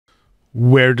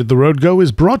Where Did the Road Go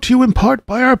is brought to you in part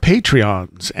by our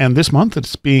Patreons, and this month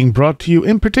it's being brought to you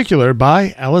in particular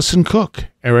by Allison Cook,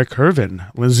 Eric Hervin,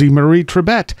 Lindsay Marie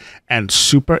Trebet, and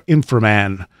Super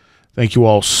Inframan. Thank you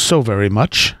all so very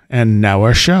much, and now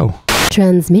our show.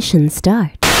 Transmission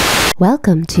start.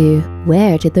 Welcome to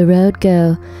Where Did the Road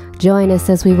Go? Join us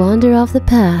as we wander off the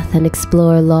path and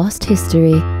explore lost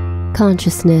history,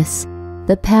 consciousness,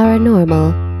 the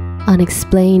paranormal,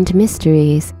 unexplained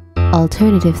mysteries,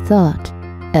 alternative thought,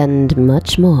 and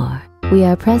much more. We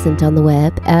are present on the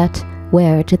web at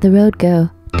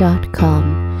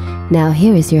wheredidtheroadgo.com. Now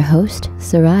here is your host,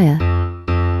 Soraya.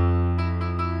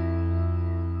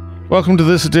 Welcome to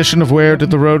this edition of Where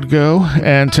Did the Road Go?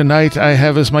 And tonight I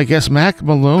have as my guest Mack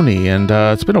Maloney, and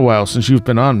it's been a while since you've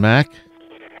been on, Mack.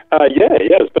 Yeah,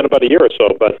 it's been about a year or so,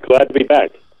 but glad to be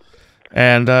back.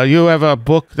 And you have a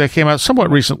book that came out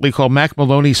somewhat recently called Mack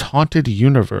Maloney's Haunted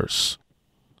Universe.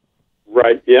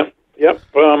 Right, yep.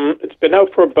 It's been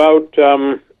out for about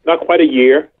not quite a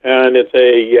year, and it's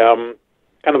a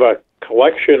kind of a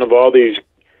collection of all these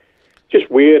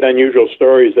just weird, unusual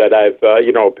stories that I've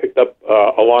picked up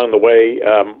along the way.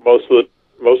 Most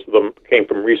of them came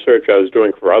from research I was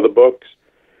doing for other books.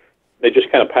 They just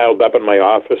kind of piled up in my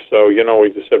office, so we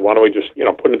just said, why don't we just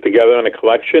put it together in a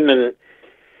collection and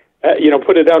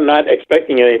put it out, not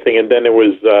expecting anything, and then it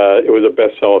was a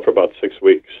bestseller for about 6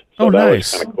 weeks. So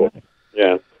nice. That was kind of cool.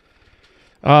 Yeah.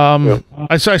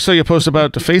 I saw you post about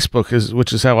it to Facebook,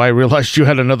 which is how I realized you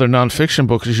had another nonfiction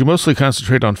book, because you mostly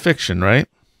concentrate on fiction, right?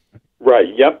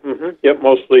 Right. Yep. Yep.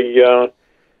 Mostly,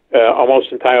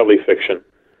 almost entirely fiction.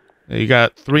 You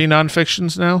got 3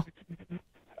 nonfictions now?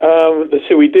 Let's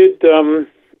see. We did,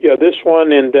 this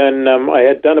one, and then I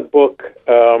had done a book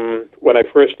when I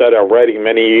first started out writing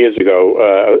many years ago,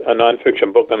 a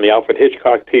nonfiction book on the Alfred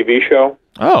Hitchcock TV show.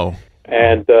 Oh.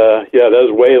 And, that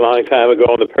was way a long time ago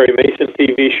on the Perry Mason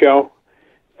TV show.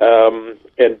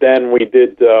 And then we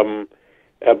did,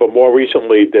 but more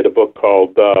recently did a book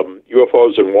called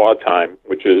UFOs in Wartime,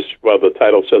 which is, well, the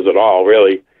title says it all,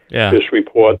 really. Yeah. Just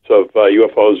reports of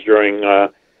UFOs during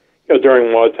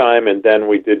wartime. And then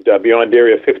we did Beyond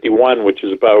Area 51, which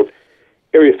is about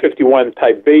Area 51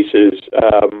 type bases,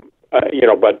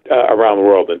 but around the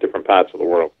world, in different parts of the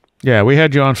world. Yeah, we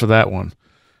had you on for that one.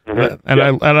 Mm-hmm.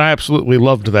 And I absolutely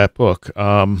loved that book.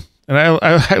 And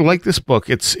I like this book.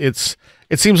 It seems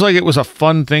like it was a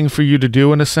fun thing for you to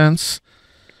do in a sense.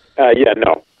 No, it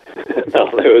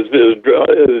was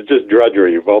just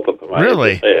drudgery, both of them.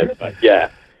 Really?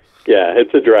 Yeah,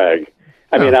 it's a drag.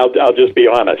 I mean, I'll just be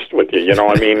honest with you.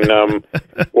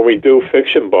 When we do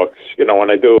fiction books, when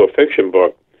I do a fiction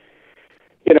book,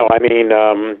 it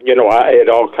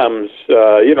all comes,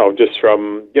 just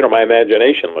from, my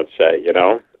imagination, let's say,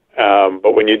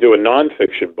 But when you do a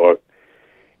nonfiction book,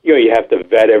 you have to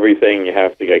vet everything. You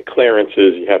have to get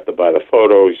clearances. You have to buy the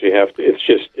photos. You have to.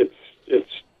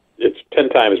 It's 10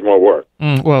 times more work.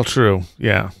 Well, true.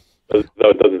 Yeah. Though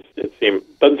it doesn't seem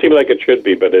like it should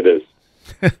be, but it is.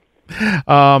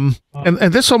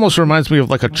 And this almost reminds me of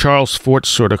like a Charles Fort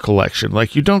sort of collection.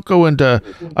 Like you don't go into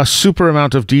a super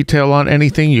amount of detail on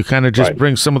anything. You kind of just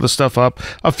bring some of the stuff up.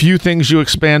 A few things you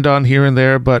expand on here and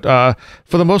there, but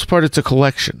for the most part, it's a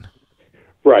collection.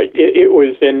 Right. It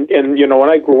was, and when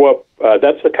I grew up,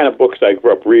 that's the kind of books I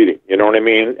grew up reading. You know what I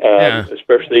mean? Yeah.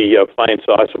 Especially flying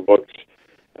saucer books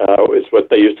is what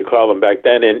they used to call them back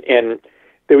then, and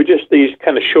they were just these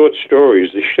kind of short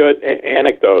stories, the short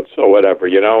anecdotes or whatever,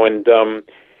 and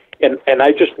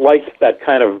I just liked that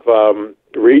kind of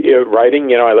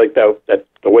writing. I like that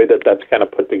the way that's kind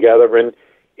of put together, and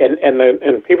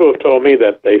people have told me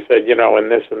that they said, in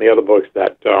this and the other books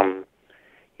that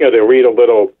they read a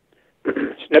little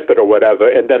snippet or whatever,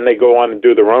 and then they go on and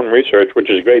do their own research, which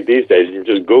is great these days. You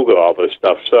just Google all this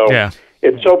stuff, so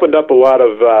it's opened up a lot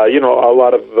of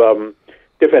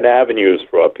different avenues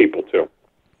for people too.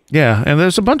 Yeah, and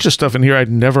there's a bunch of stuff in here I'd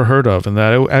never heard of, and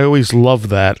that I always love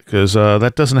that, because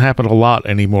that doesn't happen a lot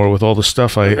anymore with all the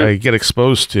stuff I get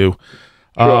exposed to.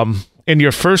 Sure. In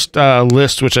your first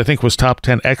list, which I think was top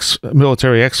 10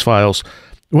 military X-Files,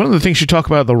 one of the things you talk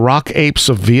about are the rock apes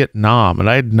of Vietnam, and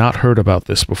I had not heard about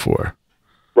this before.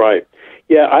 Right.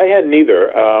 Yeah, I hadn't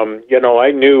either.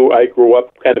 I knew I grew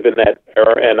up kind of in that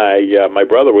era, and my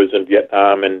brother was in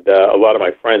Vietnam, and a lot of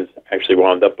my friends actually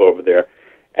wound up over there.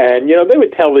 And, they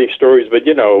would tell these stories, but,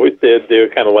 they were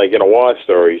kind of like, war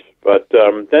stories. But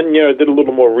then, I did a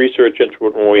little more research into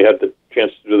it when we had the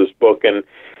chance to do this book. And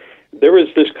there is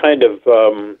this kind of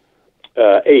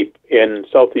ape in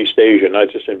Southeast Asia, not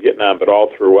just in Vietnam, but all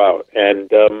throughout. And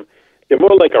they're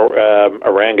more like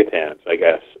orangutans, I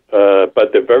guess.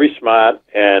 But they're very smart,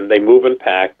 and they move in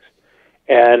packs.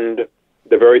 And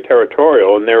they're very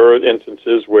territorial, and there are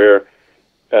instances where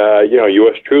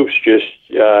U.S. troops just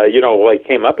like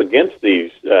came up against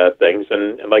these things,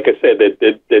 and like I said,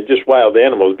 they're just wild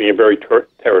animals being very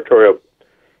territorial,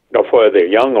 for their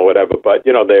young or whatever. But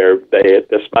they're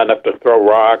smart enough to throw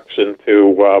rocks and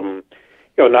to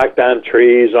knock down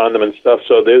trees on them and stuff.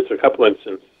 So there's a couple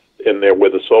instances in there where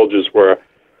the soldiers were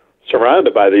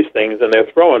surrounded by these things, and they're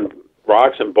throwing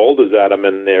rocks and boulders at them,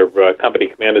 and their company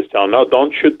commanders tell them, no,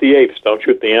 don't shoot the apes, don't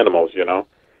shoot the animals,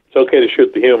 It's okay to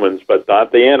shoot the humans, but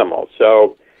not the animals.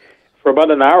 So for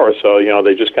about an hour or so,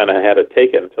 they just kind of had to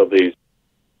take it until this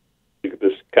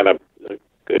kind of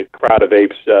crowd of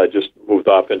apes just moved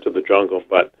off into the jungle.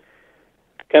 But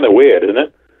kind of weird, isn't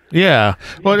it? Yeah.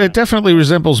 Well, it definitely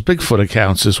resembles Bigfoot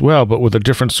accounts as well, but with a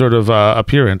different sort of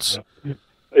appearance.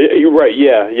 You're right.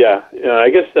 Yeah. I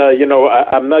guess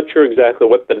I'm not sure exactly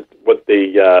what the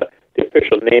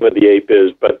official name of the ape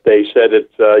is, but they said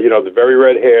it's the very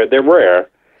red hair. They're rare,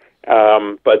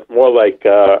 but more like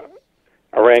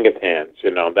orangutans.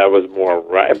 That was more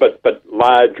right, but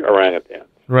large orangutans.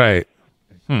 Right.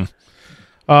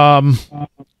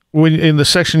 When in the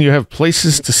section you have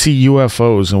places to see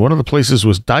UFOs, and one of the places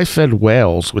was Dyfed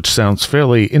Wales, which sounds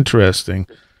fairly interesting.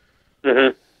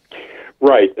 Mm-hmm.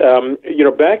 Right.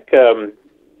 Back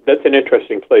that's an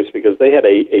interesting place because they had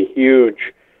a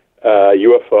huge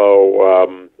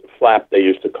UFO flap, they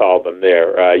used to call them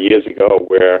there years ago,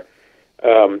 where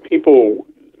people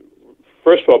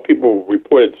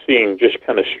reported seeing just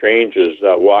kind of strangers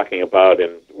walking about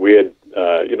in weird,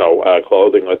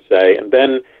 clothing, let's say, and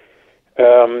then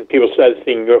people started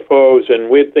seeing UFOs, and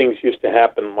weird things used to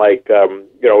happen, like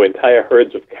entire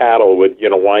herds of cattle would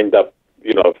wind up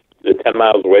 10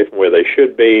 miles away from where they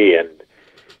should be, and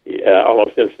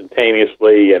almost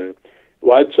instantaneously, and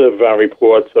lots of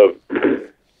reports of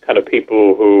kind of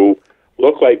people who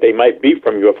look like they might be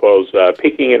from UFOs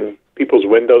peeking in people's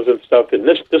windows and stuff. And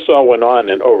this all went on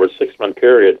in over a 6-month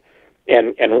period.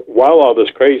 And while all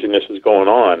this craziness is going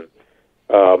on,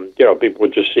 people were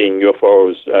just seeing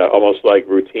UFOs almost like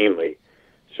routinely.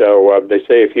 So they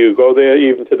say if you go there,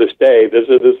 even to this day, there's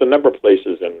a number of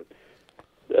places in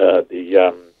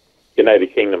the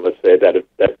United Kingdom, let's say, that if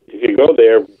you go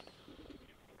there,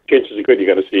 chances are good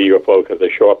you're going to see a UFO because they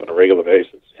show up on a regular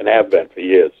basis and have been for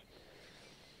years.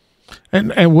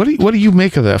 And what do you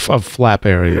make of that, of flap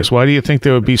areas? Why do you think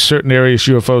there would be certain areas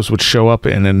UFOs would show up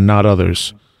in and not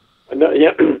others?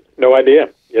 No idea.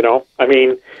 I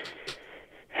mean,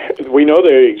 we know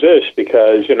they exist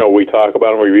because we talk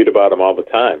about them, we read about them all the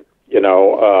time.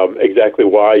 Exactly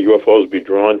why UFOs be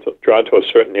drawn to a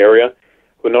certain area.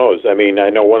 Who knows? I mean, I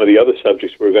know one of the other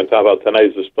subjects we're going to talk about tonight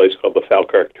is this place called the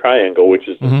Falkirk Triangle, which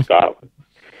is in Scotland,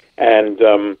 and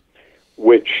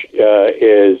which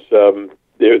is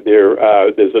there's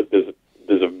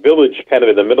a village kind of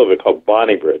in the middle of it called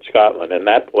Bonnybridge, Scotland, and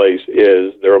that place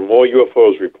there are more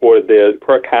UFOs reported there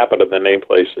per capita than any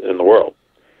place in the world,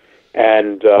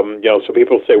 and so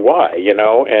people say why,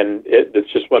 and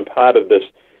it's just one part of this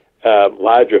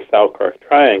larger Falkirk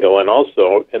Triangle, and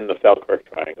also in the Falkirk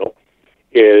Triangle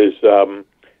is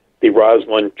the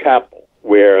Roslyn Chapel,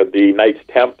 where the Knights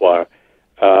Templar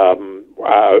are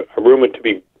rumored to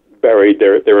be buried.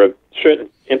 There are certain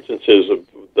instances of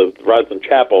the Roslyn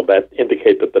Chapel that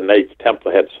indicate that the Knights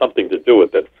Templar had something to do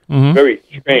with it. Very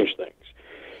strange things.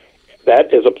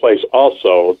 That is a place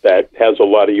also that has a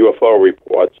lot of UFO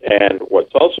reports, and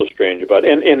what's also strange about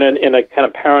it, in a kind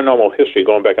of paranormal history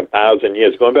going back 1,000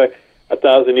 years, where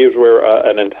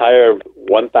an entire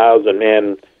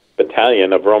 1,000-man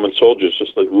battalion of Roman soldiers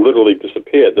just literally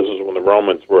disappeared. This is when the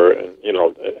Romans were,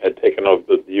 had taken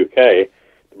over the UK,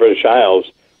 the British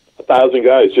Isles. 1,000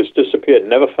 guys just disappeared,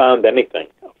 never found anything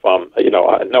from,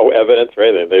 no evidence or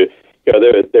anything.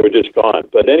 They were just gone.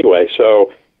 But anyway,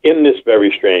 so in this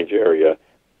very strange area,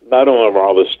 not only are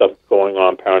all this stuff going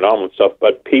on, paranormal stuff,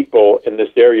 but people in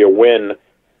this area win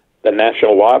the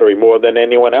national lottery more than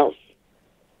anyone else.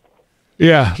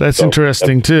 Yeah, that's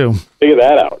interesting too. Figure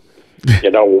that out.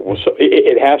 So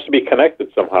it has to be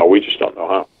connected somehow. We just don't know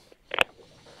how.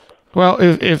 Well,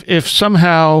 if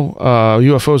somehow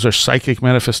UFOs are psychic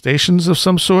manifestations of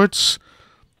some sorts,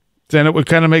 then it would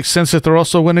kind of make sense that they're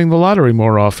also winning the lottery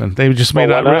more often. They just may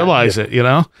not realize it,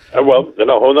 Well,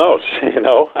 who knows?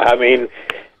 I mean,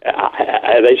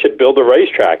 they should build a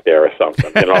racetrack there or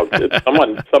something.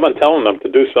 Someone telling them to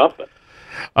do something.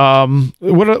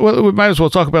 We might as well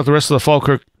talk about the rest of the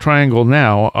Falkirk Triangle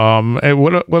now.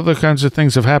 What other kinds of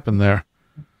things have happened there?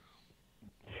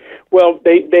 Well,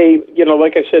 they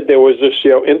like I said, there was this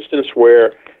instance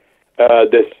where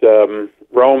this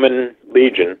Roman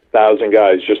legion, 1,000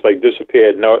 guys, just like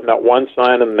disappeared. Not one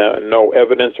sign and no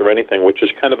evidence or anything, which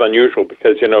is kind of unusual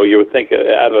because, you know, you would think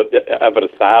out of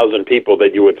 1,000 people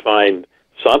that you would find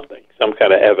something, some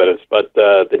kind of evidence, but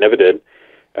they never did.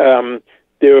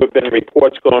 There have been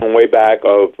reports going way back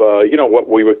of, you know, what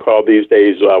we would call these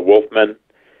days wolfmen,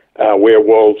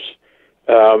 werewolves.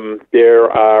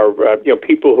 There are, you know,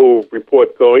 people who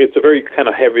report going, it's a very kind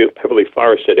of heavily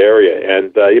forested area,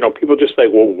 and, you know, people just like,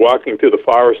 well, walking through the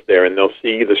forest there, and they'll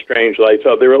see the strange lights.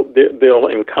 Oh, they'll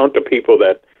encounter people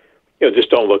that, you know,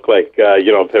 just don't look like,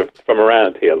 you know, they're from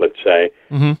around here, let's say.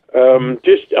 Mm-hmm.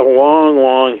 Just a long,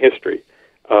 long history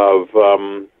of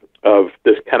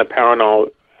this kind of paranormal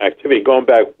activity going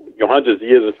back, you know, hundreds of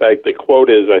years. In fact, the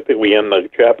quote is, I think we end the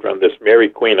chapter on this, Mary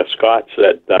Queen of Scots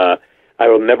said, I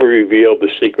will never reveal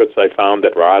the secrets I found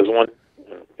at Rosslyn.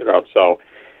 You know, so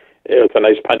it's a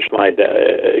nice punchline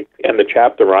to end the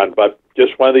chapter on, but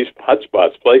just one of these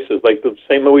hotspots, places like the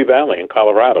St. Louis Valley in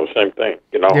Colorado, same thing.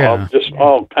 You know, yeah.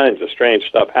 all kinds of strange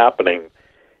stuff happening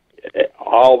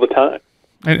all the time.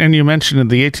 And you mentioned in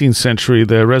the 18th century,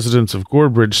 the residents of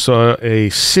Gorebridge saw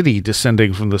a city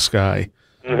descending from the sky.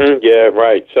 Mm-hmm, yeah,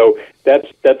 right. So that's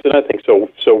another thing. So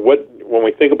what, when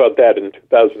we think about that in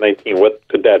 2019, what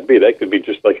could that be? That could be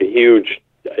just like a huge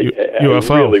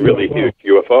UFO, really huge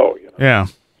UFO. You know? Yeah.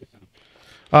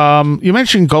 You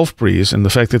mentioned Gulf Breeze and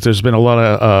the fact that there's been a lot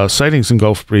of sightings in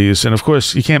Gulf Breeze, and of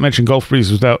course you can't mention Gulf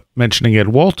Breeze without mentioning Ed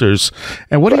Walters.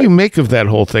 And what do you make of that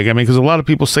whole thing? I mean, because a lot of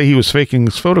people say he was faking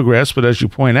his photographs, but as you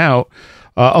point out,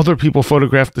 other people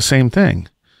photographed the same thing.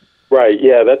 Right.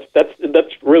 Yeah.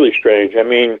 That's really strange. I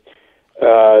mean,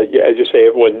 yeah, as you say,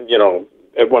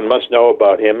 everyone must know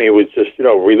about him. He was just, you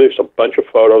know, released a bunch of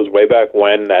photos way back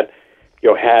when that, you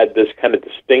know, had this kind of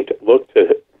distinct look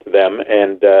to them,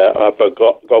 and off of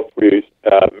Gulf Breeze,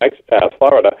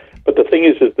 Florida. But the thing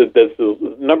is that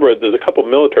there's a couple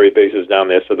military bases down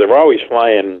there, so they're always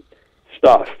flying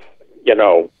stuff, you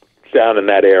know, down in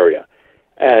that area.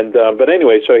 And but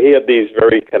anyway, so he had these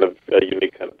very kind of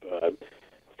unique kind of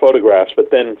photographs. But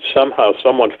then somehow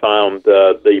someone found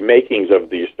the makings of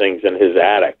these things in his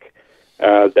attic.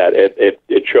 That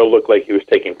it sure looked like he was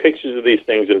taking pictures of these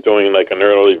things and doing like an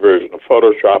early version of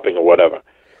photoshopping or whatever.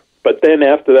 But then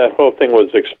after that whole thing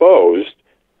was exposed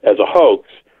as a hoax,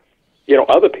 you know,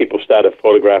 other people started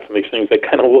photographing these things that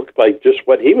kind of looked like just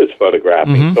what he was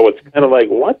photographing. Mm-hmm. So it's kind of like,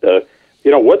 what the, you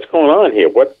know, what's going on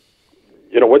here?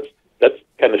 That's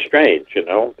kind of strange, you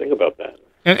know, think about that.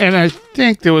 And I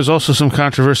think there was also some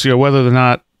controversy on whether or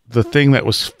not the thing that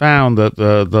was found,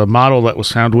 the model that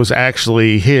was found, was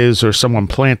actually his or someone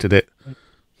planted it.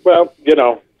 Well, you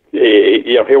know,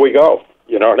 here we go.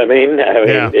 You know what I mean?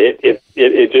 Yeah.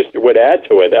 It just would add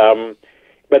to it.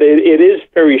 But it is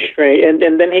very strange.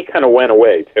 And then he kind of went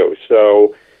away, too.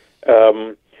 So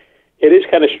it is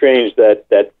kind of strange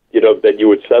that you know, that you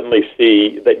would suddenly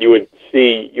see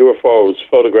UFOs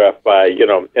photographed by, you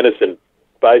know, innocent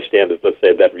bystanders, let's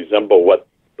say, that resemble what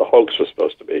the hoax was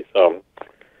supposed to be. So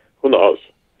who knows?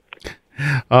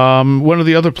 One of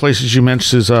the other places you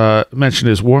mentioned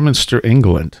is Warminster,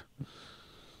 England.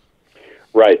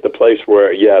 Right, the place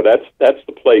where, yeah, that's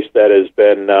the place that has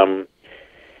been,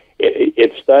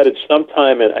 it started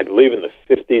sometime in, I believe, in the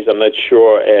 50s, I'm not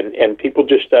sure, and people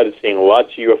just started seeing lots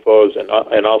of UFOs and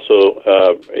also,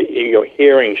 you know,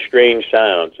 hearing strange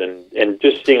sounds and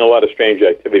just seeing a lot of strange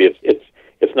activity.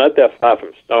 It's not that far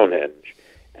from Stonehenge,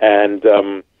 and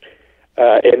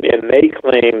they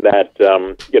claim that,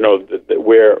 you know,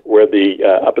 where the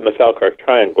up in the Falkirk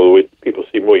Triangle, people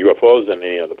see more UFOs than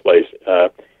any other place.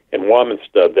 In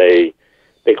Warminster, they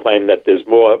claim that there's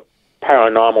more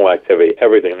paranormal activity,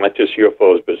 everything, not just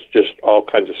UFOs, but just all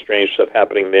kinds of strange stuff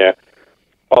happening there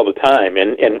all the time.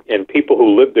 And people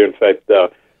who live there, in fact,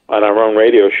 on our own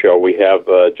radio show, we have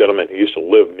a gentleman who used to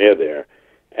live near there,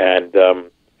 and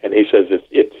he says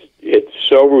it's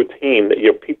so routine that,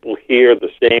 you know, people hear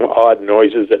the same odd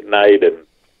noises at night.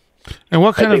 And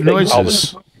what kind of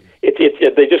noises?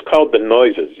 They just call it the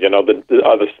noises, you know, the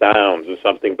other sounds or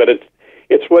something, but it's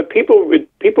what people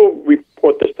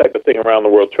report this type of thing around the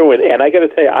world too, and I got to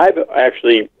tell you, I've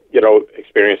actually, you know,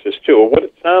 experienced this too. What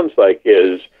it sounds like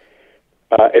is,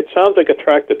 it sounds like a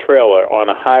tractor trailer on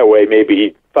a highway,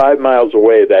 maybe 5 miles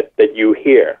away, that you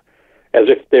hear, as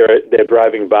if they're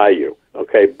driving by you.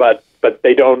 Okay, but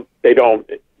they don't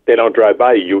drive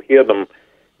by you. You hear them,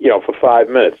 you know, for 5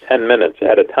 minutes, 10 minutes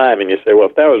at a time, and you say, well,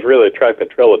 if that was really a tractor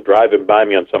trailer driving by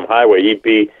me on some highway, he'd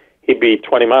be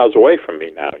 20 miles away from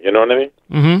me now. You know what I mean?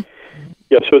 Mm-hmm.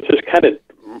 Yeah, so it's this kind of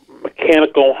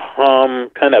mechanical hum,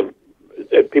 kind of,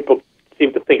 people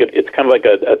seem to think it's kind of like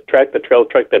a tractor trailer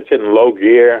truck that's in low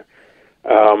gear.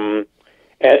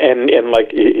 And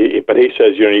like, but he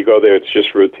says, you go there, it's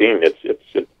just routine.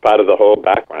 It's part of the whole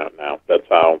background now. That's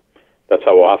how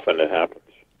often it happens.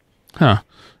 Huh.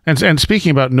 And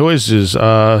speaking about noises,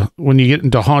 when you get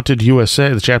into Haunted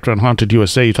USA, the chapter on Haunted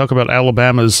USA, you talk about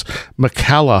Alabama's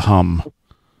McCalla hum.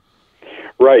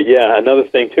 Right. Yeah. Another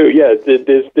thing too. Yeah.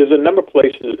 There's a number of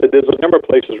places. There's a number of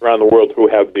places around the world who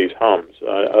have these hums.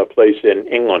 A place in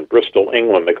England, Bristol,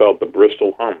 England, they call it the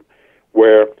Bristol hum,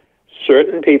 where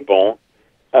certain people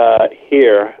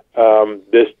hear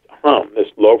this hum, this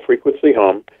low frequency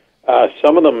hum.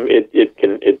 Some of them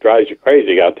it drives you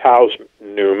crazy. Taos,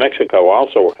 New Mexico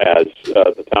also has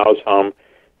the Taos hum.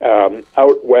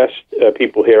 Out west,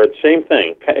 people hear it. Same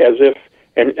thing, as if.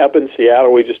 And up in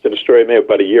Seattle, we just did a story maybe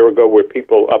about a year ago where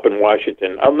people up in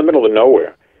Washington, out in the middle of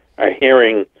nowhere, are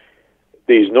hearing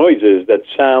these noises that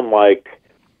sound like,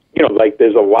 like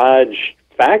there's a large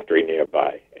factory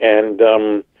nearby, and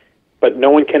but no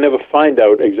one can ever find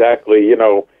out exactly,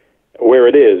 where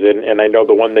it is. And I know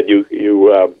the one that you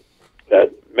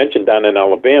mentioned down in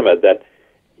Alabama, that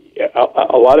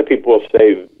a lot of people will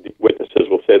say, witnesses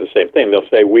will say the same thing. They'll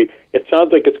say, it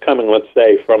sounds like it's coming, let's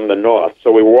say, from the north.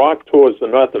 So we walk towards the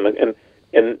north, and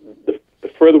the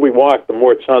further we walk, the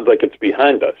more it sounds like it's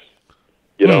behind us.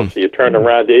 So you turn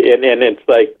around, and it's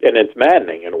like, and it's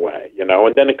maddening in a way,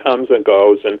 and then it comes and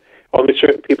goes, and only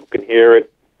certain people can hear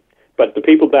it. But the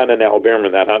people down in Alabama,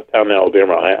 in that town in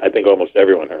Alabama, I think almost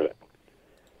everyone heard it.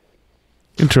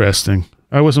 Interesting.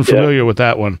 I wasn't familiar with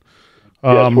that one.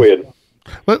 Yeah, it's weird.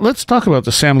 Let's talk about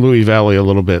the San Luis Valley a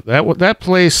little bit. That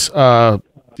place,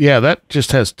 that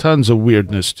just has tons of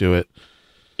weirdness to it.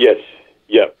 Yes,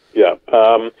 yeah.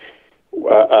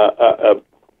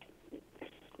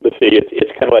 Let's see,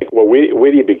 it's kind of like, well,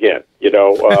 where do you begin? We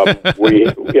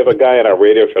have a guy on our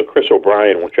radio show, Chris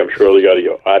O'Brien, which I'm sure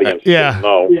your audience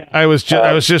know. Yeah. I was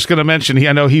just going to mention,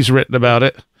 I know he's written about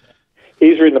it.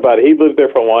 He's written about it. He lived there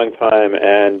for a long time,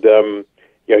 and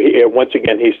once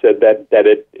again, he said that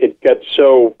it got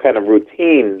so kind of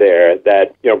routine there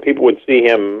that people would see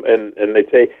him and they'd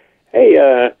say, "Hey,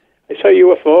 I saw a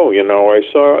UFO," or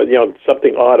 "I saw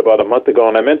something odd about a month ago,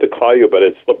 and I meant to call you, but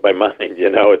it slipped my mind."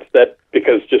 It's that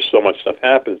because just so much stuff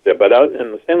happens there. But out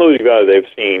in the San Luis Valley, they've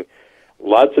seen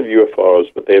lots of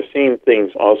UFOs, but they've seen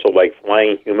things also like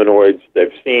flying humanoids.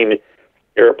 They've seen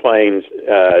airplanes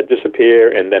disappear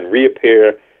and then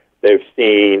reappear. They've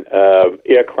seen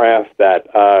aircraft that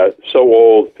are so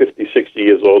old, 50, 60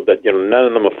 years old, that none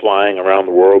of them are flying around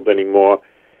the world anymore.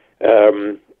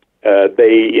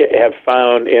 They have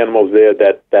found animals there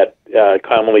that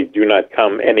commonly do not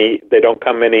come any. They don't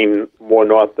come any more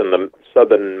north than the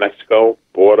southern Mexico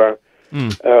border.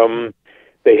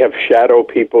 They have shadow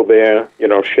people there.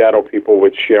 Shadow people,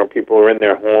 which people are in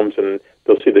their homes and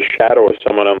they'll see the shadow of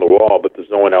someone on the wall, but there's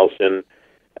no one else in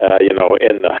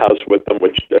the house with them,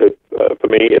 which for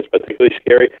me is particularly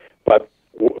scary. But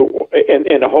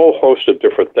and a whole host of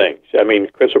different things. I mean,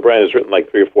 Chris O'Brien has written like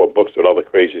 3 or 4 books with all the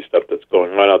crazy stuff that's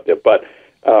going on out there. But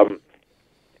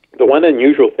the one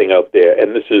unusual thing out there,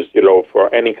 and this is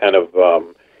for any kind of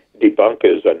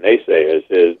debunkers or naysayers,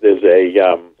 is there's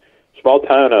a small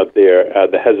town out there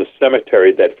that has a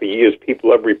cemetery that for years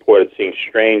people have reported seeing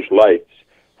strange lights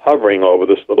hovering over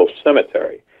this little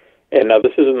cemetery. And now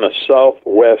this is in the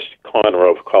southwest corner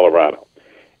of Colorado.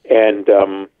 And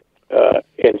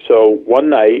so one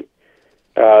night,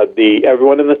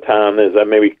 everyone in the town, there's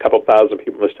maybe a couple thousand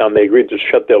people in this town, they agreed to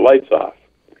shut their lights off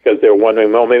because they were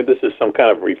wondering, well, maybe this is some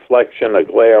kind of reflection, a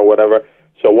glare, or whatever.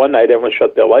 So one night, everyone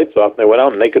shut their lights off, and they went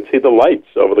out and they could see the lights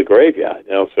over the graveyard.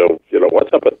 So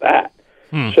what's up with that?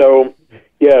 So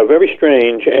yeah, very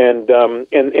strange. And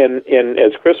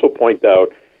as Chris will point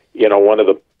out, one of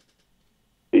the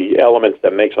elements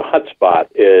that makes a hotspot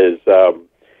is,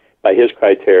 by his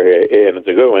criteria, and it's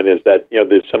a good one, is that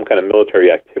there's some kind of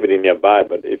military activity nearby.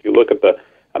 But if you look at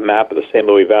a map of the San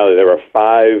Luis Valley, there are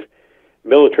 5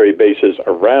 military bases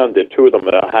around it. 2 of them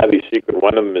are highly secret.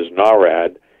 One of them is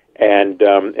NORAD, and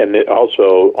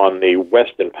also on the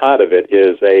western part of it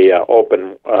is a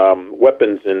open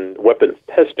weapons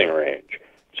testing range.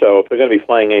 So if they're going to be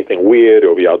flying anything weird,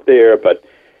 it'll be out there. But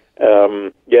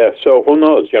so who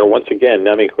knows? Once again,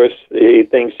 I mean, Chris, he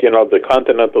thinks, the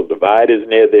continental divide is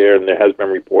near there, and there has been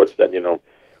reports that,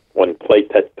 when plate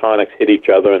tectonics hit each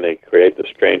other and they create this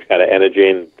strange kind of energy,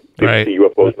 and people see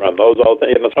UFOs around those all the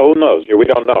time. So who knows? We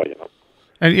don't know,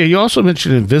 And you also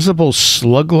mentioned invisible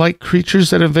slug-like creatures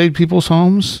that invade people's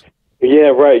homes? Yeah,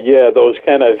 right, yeah, those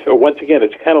kind of, once again,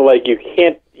 it's kind of like you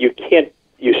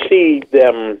see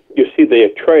them, you see their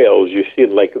trails, you see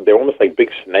like they're almost like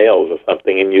big snails or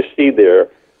something, and you see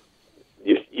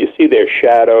see their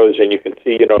shadows, and you can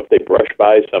see, if they brush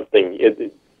by something,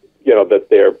 that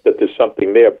there's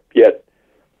something there. Yet,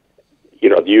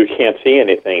 you can't see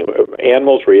anything.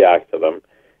 Animals react to them,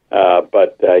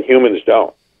 but humans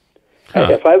don't. Huh.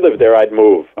 If I lived there, I'd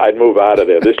move. I'd move out of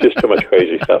there. There's just too much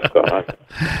crazy stuff going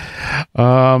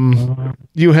on.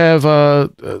 You have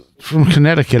from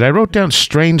Connecticut. I wrote down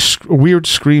strange, weird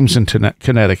screams in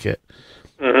Connecticut.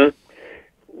 Mm-hmm.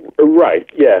 Right.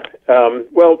 Yeah.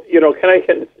 Well,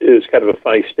 Connecticut is kind of a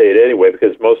funny state anyway,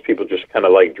 because most people just kind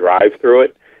of like drive through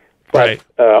it, right,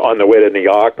 on the way to New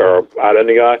York or out of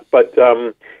New York. But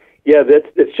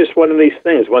it's just one of these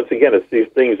things. Once again, it's these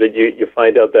things that you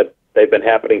find out that they've been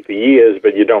happening for years,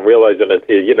 but you don't realize it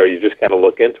until, you just kind of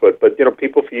look into it. But,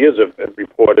 people for years have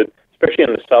reported, especially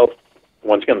in the south,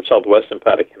 once again, the southwestern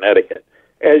part of Connecticut,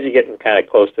 as you're getting kind of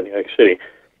close to New York City,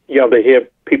 they hear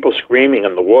people screaming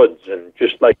in the woods and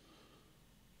just like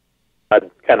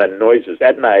kind of noises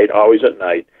at night, always at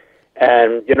night.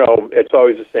 And, it's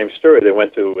always the same story. They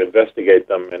went to investigate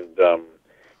them and,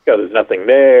 there's nothing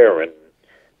there. And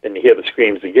then you hear the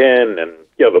screams again. And,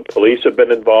 the police have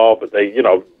been involved, but they,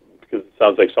 because it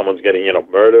sounds like someone's getting,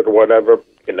 murdered or whatever.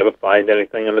 You can never find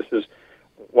anything. And this is,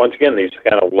 once again, these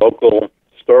kind of local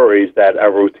stories that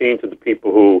are routine to the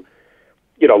people who,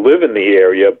 live in the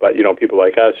area. But, people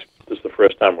like us, this is the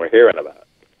first time we're hearing about it.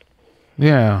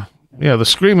 Yeah. Yeah, the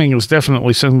screaming is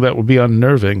definitely something that would be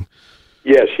unnerving.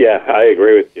 Yes, yeah, I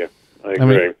agree with you. I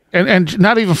agree. mean, and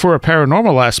not even for a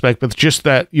paranormal aspect, but just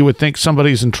that you would think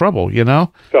somebody's in trouble,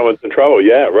 Someone's in trouble,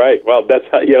 yeah, right. Well, that's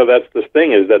how, that's the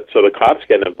thing is that so the cops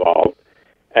get involved,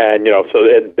 and so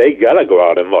they gotta go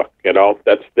out and look.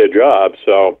 That's their job.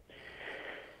 So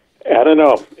I don't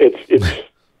know. It's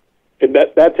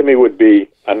that to me would be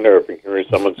unnerving. Hearing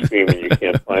someone screaming, you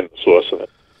can't find the source of it.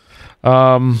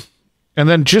 And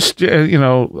then just,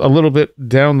 a little bit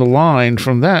down the line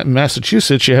from that, in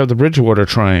Massachusetts, you have the Bridgewater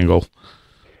Triangle.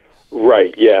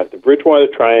 Right, yeah. The Bridgewater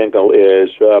Triangle is,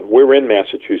 we're in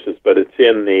Massachusetts, but it's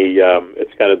in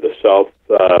it's kind of the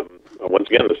once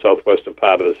again, the southwestern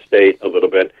part of the state a little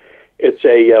bit. It's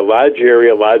a large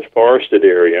area, large forested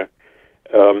area.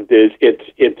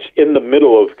 It's in the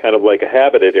middle of kind of like a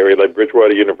habitat area, like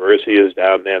Bridgewater University is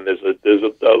down there, and there's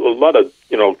a lot of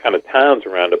kind of towns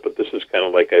around it, but this is kind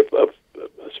of like a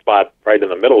spot right in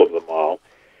the middle of them all.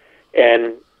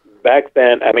 And back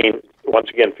then, I mean, once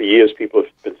again, for years, people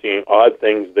have been seeing odd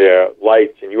things there,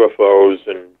 lights and UFOs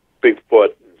and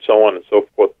Bigfoot and so on and so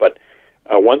forth. But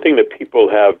one thing that people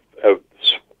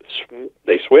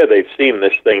they swear they've seen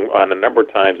this thing on a number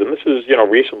of times, and this is,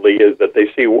 recently, is that they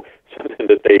see something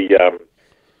that they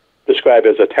describe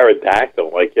as a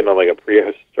pterodactyl, like a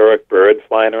prehistoric bird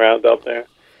flying around out there.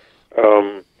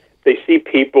 They see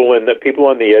people, and the people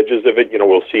on the edges of it,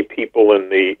 we'll see people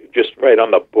just right on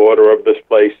the border of this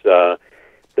place that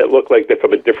look like they're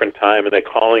from a different time, and they're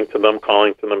calling to them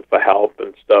for help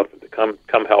and stuff, to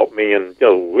come help me, and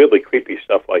really creepy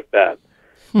stuff like that.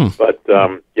 But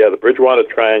the Bridgewater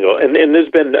Triangle, and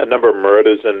there's been a number of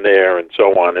murders in there and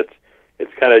so on. It's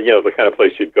kind of the kind of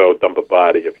place you'd go dump a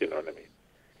body, if you know what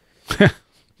I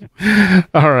mean.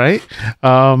 All right.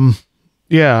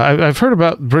 I've heard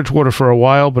about Bridgewater for a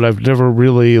while, but I've never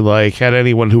really had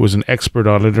anyone who was an expert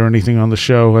on it or anything on the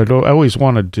show. I always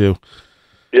wanted to.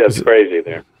 Yeah, it's crazy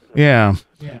there. Yeah.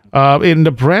 In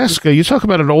Nebraska, you talk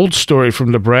about an old story from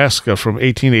Nebraska from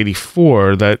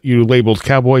 1884 that you labeled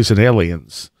Cowboys and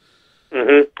Aliens.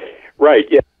 Mm-hmm. Right,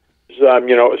 yeah. It's,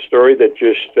 a story that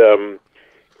just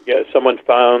someone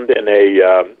found in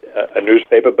a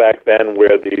newspaper back then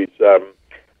where these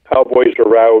cowboys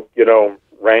were out,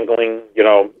 wrangling,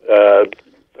 a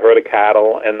herd of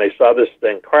cattle, and they saw this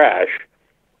thing crash.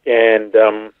 And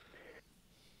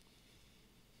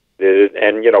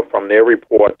from their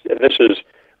reports, and this is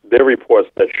their reports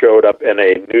that showed up in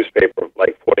a newspaper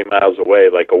like 40 miles away,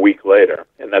 like a week later,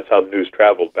 and that's how news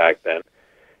traveled back then.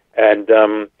 And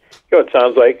it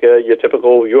sounds like your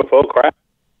typical UFO crash.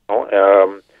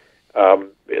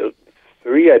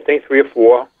 Three or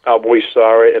four cowboys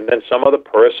saw it, and then some other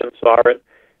person saw it,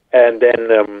 and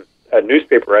then a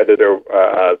newspaper editor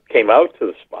came out to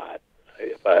the spot,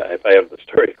 if I have the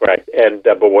story correct. And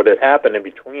but what had happened in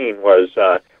between was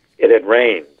it had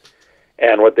rained.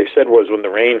 And what they said was when the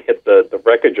rain hit the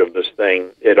wreckage of this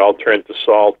thing, it all turned to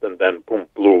salt and then, boom,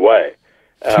 blew away.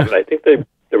 And I think the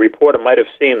reporter might have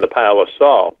seen the pile of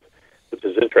salt, which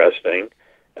is interesting.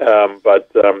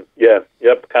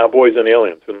 Cowboys and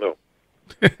Aliens, who knew?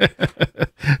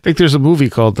 I think there's a movie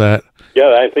called that.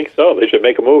 Yeah, I think so. They should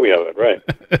make a movie of it, right?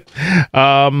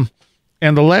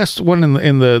 And the last one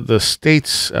in the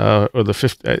states, or the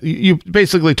fifth, you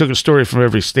basically took a story from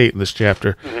every state in this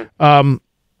chapter. Mm-hmm.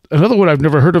 another one I've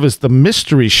never heard of is the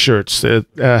mystery shirts that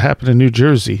happen in New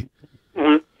Jersey.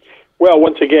 Mm-hmm. Well,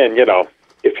 once again,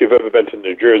 if you've ever been to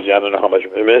New Jersey, I don't know how much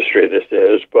of a mystery this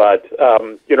is, but,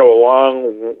 along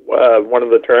one of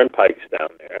the turnpikes down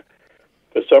there,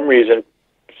 for some reason,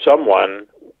 someone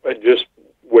just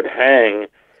would hang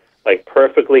like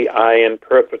perfectly ironed,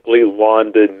 perfectly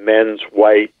laundered men's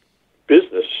white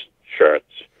business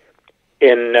shirts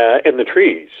in the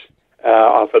trees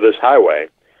off of this highway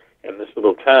in this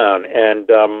little town, and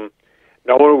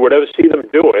no one would ever see them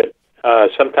do it.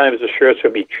 Sometimes the shirts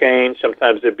would be changed,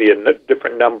 sometimes there'd be a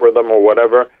different number of them or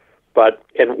whatever. But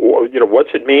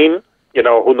what's it mean?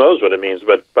 Who knows what it means?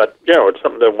 But it's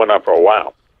something that went on for a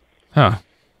while. Huh?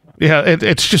 Yeah,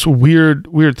 it's just a weird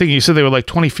thing. You said they were like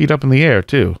 20 feet up in the air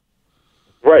too.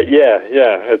 Right. Yeah.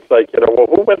 It's like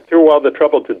who went through all the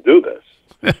trouble to do this?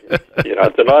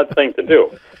 It's an odd thing to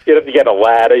do. You'd have to get a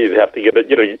ladder. You'd have to get it.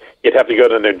 You'd have to go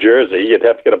to New Jersey. You'd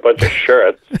have to get a bunch of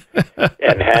shirts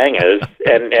and hangers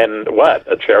and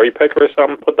what, a cherry picker or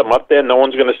something. Put them up there. No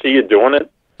one's going to see you doing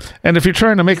it. And if you're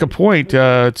trying to make a point,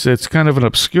 it's kind of an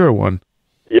obscure one.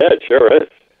 Yeah, it sure is.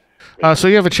 So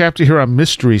you have a chapter here on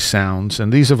mystery sounds,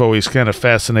 and these have always kind of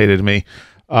fascinated me.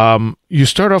 You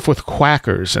start off with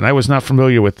quackers, and I was not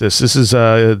familiar with this. This is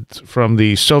from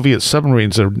the Soviet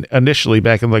submarines initially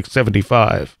back in like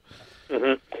 1975.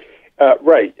 Mm-hmm.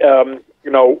 Right.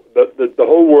 The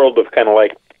whole world of kind of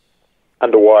like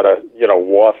underwater,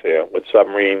 warfare with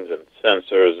submarines and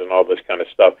sensors and all this kind of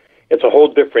stuff. It's a whole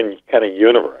different kind of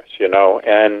universe,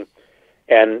 and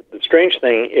the strange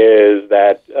thing is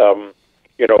that,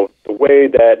 the way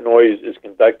that noise is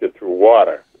conducted through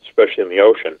water, especially in the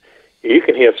ocean, you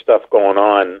can hear stuff going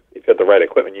on. If you have the right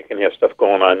equipment, you can hear stuff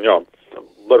going on,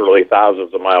 literally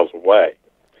thousands of miles away.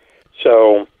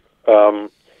 So, the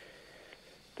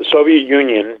Soviet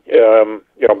Union,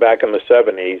 back in the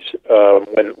 70s,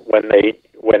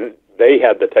 when they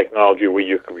had the technology where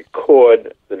you could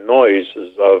record the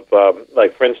noises of,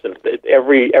 like for instance,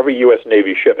 every U.S.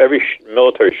 Navy ship, every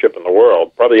military ship in the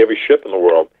world, probably every ship in the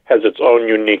world, has its own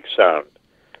unique sound.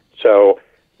 So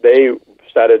they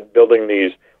started building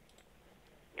these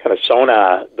kind of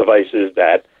sonar devices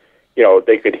that,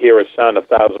 they could hear a sound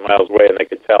 1,000 miles away and they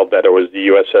could tell that it was the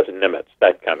USS Nimitz,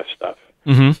 that kind of stuff.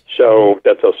 Mm-hmm. So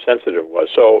that's how sensitive it was.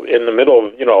 So in the middle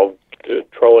of,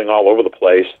 trolling all over the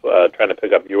place, trying to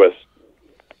pick up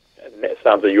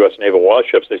sounds of U.S. naval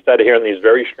warships, they started hearing these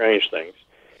very strange things.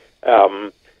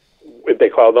 They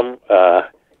call them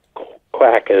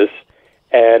quackers,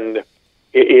 and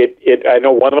I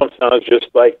know one of them sounds just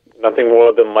like nothing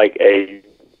more than like an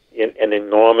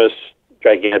enormous,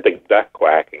 gigantic duck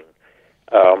quacking.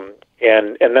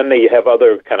 And then they have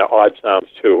other kind of odd sounds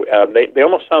too. They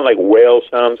almost sound like whale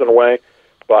sounds in a way,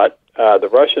 but the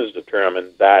Russians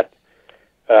determined that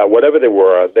whatever they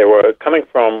were coming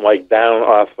from like down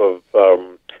off of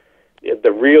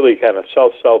the really kind of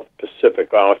South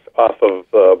Pacific, off of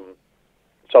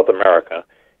South America,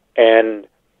 and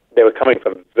they were coming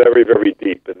from very, very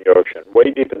deep in the ocean,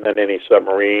 way deeper than any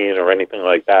submarine or anything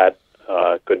like that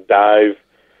could dive,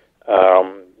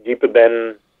 deeper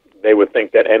than they would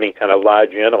think that any kind of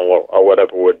large animal or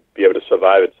whatever would be able to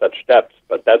survive at such depths.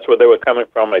 But that's where they were coming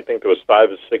from. I think there was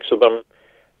 5 or 6 of them.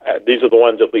 These are the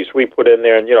ones at least we put in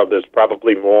there, and there's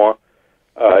probably more.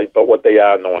 But what they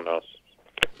are, no one knows.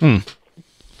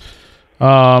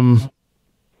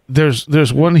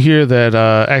 There's one here that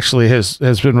actually has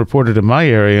been reported in my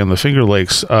area in the Finger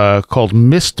Lakes called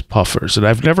mist puffers, and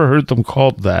I've never heard them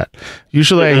called that.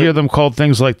 Usually, I hear them called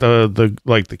things like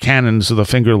the cannons of the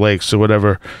Finger Lakes or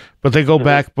whatever, but they go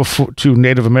back to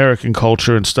Native American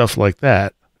culture and stuff like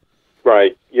that.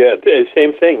 Right. Yeah.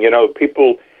 Same thing.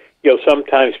 People.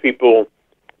 Sometimes people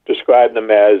describe them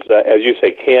as you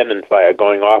say, cannon fire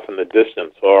going off in the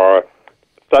distance, or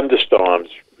thunderstorms.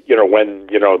 When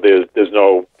there's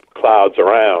no clouds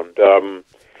around.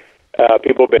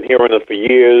 People have been hearing it for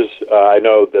years. I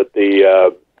know that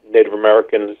the Native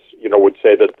Americans, would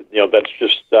say that that's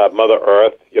just Mother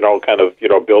Earth, kind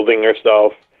of building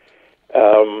herself.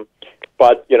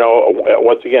 But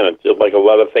once again, it's like a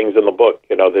lot of things in the book.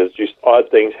 There's just odd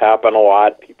things happen a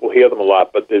lot. People hear them a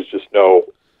lot, but there's just no.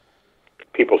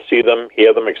 People see them,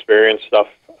 hear them, experience stuff,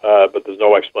 but there's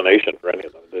no explanation for any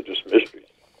of them. They're just mysteries.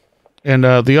 And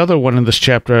the other one in this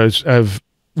chapter I've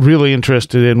really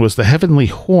interested in was the Heavenly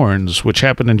Horns, which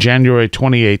happened in January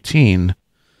 2018.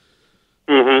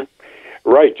 Mm-hmm.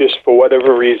 Right, just for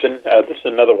whatever reason. This is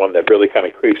another one that really kind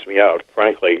of creeps me out,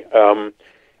 frankly.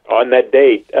 On that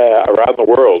date, around the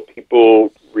world,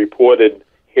 people reported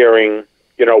hearing,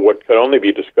 what could only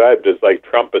be described as like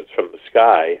trumpets from the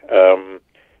sky,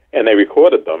 and they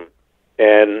recorded them.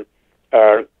 And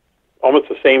almost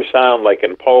the same sound like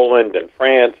in Poland and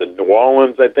France and New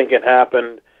Orleans. I think it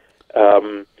happened.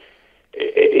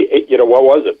 What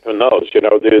was it? Who knows?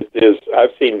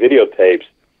 I've seen videotapes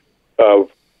of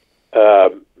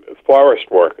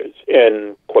forest workers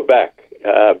in Quebec.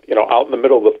 Out in the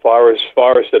middle of the forest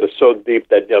that are so deep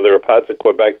that there are parts of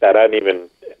Quebec that aren't even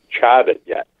charted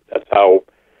yet. That's how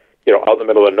out in the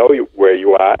middle of nowhere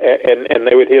you are, and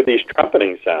they would hear these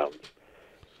trumpeting sounds.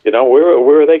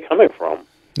 Where are they coming from?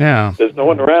 Yeah, there's no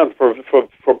one around for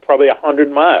probably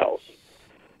 100 miles.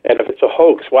 And if it's a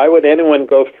hoax, why would anyone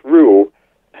go through,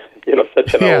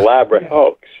 such an elaborate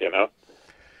hoax?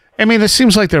 I mean, it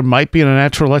seems like there might be a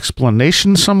natural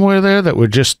explanation somewhere there that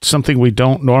would just something we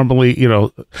don't normally,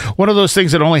 one of those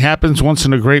things that only happens once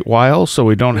in a great while, so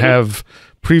we don't have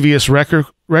previous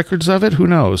records of it. Who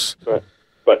knows? Right.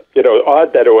 But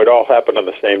odd that it would all happen on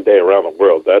the same day around the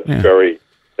world. That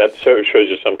shows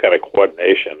you some kind of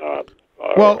coordination or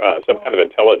some kind of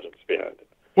intelligence behind it,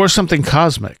 or something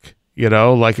cosmic.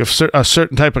 Like if a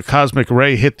certain type of cosmic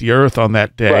ray hit the Earth on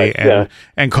that day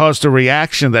and caused a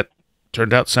reaction that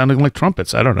turned out sounding like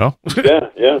trumpets. I don't know.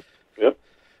 Yeah.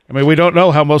 I mean, we don't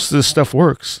know how most of this stuff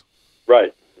works.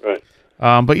 Right.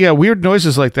 But yeah, weird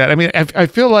noises like that. I mean, I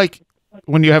feel like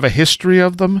when you have a history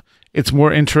of them, it's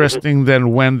more interesting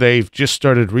than when they've just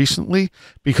started recently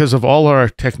because of all our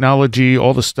technology,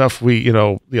 all the stuff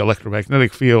the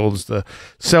electromagnetic fields, the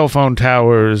cell phone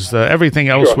towers, everything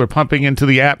else we're pumping into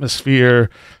the atmosphere,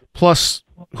 plus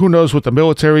who knows what the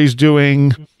military's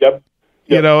doing. Yep.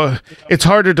 It's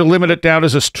harder to limit it down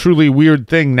as a truly weird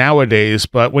thing nowadays,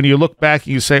 but when you look back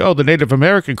and you say, oh, the Native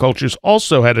American cultures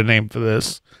also had a name for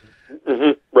this.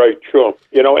 Mm-hmm. Right, sure.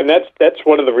 And that's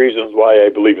one of the reasons why I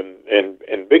believe in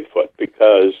Bigfoot,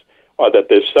 because that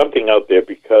there's something out there,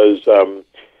 because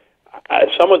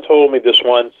someone told me this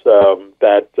once,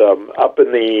 that up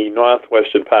in the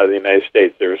northwestern part of the United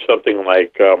States, there's something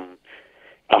like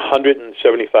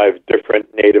 175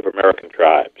 different Native American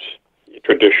tribes,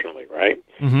 traditionally, right?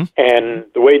 Mm-hmm. And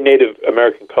the way Native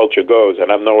American culture goes, and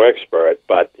I'm no expert,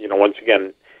 but, once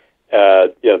again,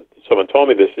 someone told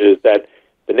me this, is that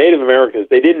the Native Americans,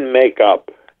 they didn't make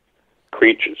up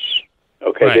creatures,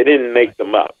 okay? Right. They didn't make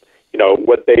them up.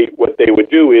 What they would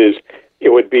do is, it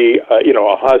would be,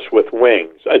 a horse with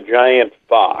wings, a giant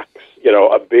fox,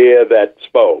 a bear that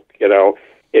spoke,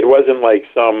 It wasn't like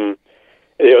some,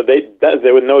 there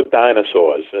were no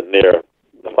dinosaurs in their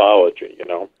mythology,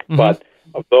 Mm-hmm. But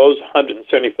of those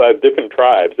 175 different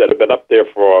tribes that have been up there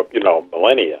for,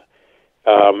 millennia,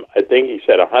 I think he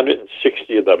said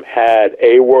 160 of them had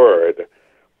a word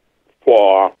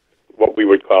for what we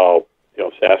would call,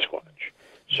 Sasquatch.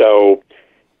 So,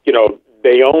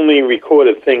 they only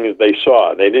recorded things they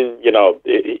saw. They didn't,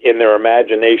 in their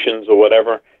imaginations or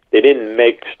whatever, they didn't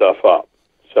make stuff up.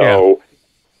 So,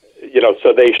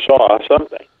 so they saw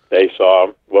something. They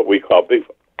saw what we call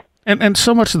Bigfoot. And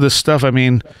so much of this stuff, I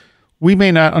mean, we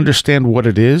may not understand what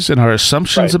it is, and our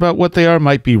assumptions about what they are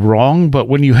might be wrong, but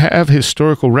when you have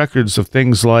historical records of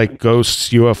things like ghosts,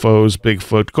 UFOs,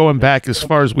 Bigfoot, going back as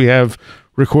far as we have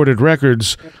recorded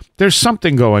records, there's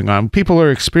something going on. People are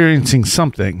experiencing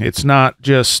something. It's not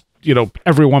just,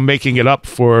 everyone making it up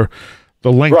for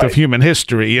the length of human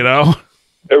history, Right.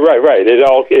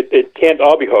 It can't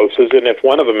all be hoaxes, and if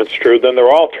one of them is true, then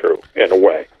they're all true in a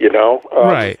way,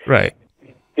 Right.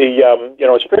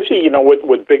 Especially,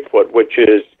 with Bigfoot, which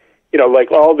is,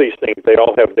 like all these things, they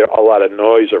all have a lot of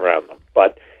noise around them.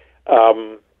 But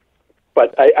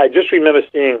I just remember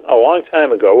seeing a long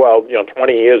time ago,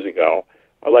 20 years ago,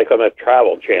 like on a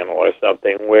Travel Channel or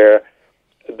something, where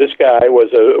this guy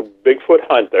was a Bigfoot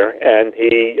hunter, and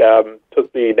he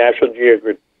took the National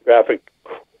Geographic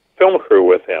film crew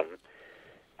with him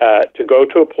to go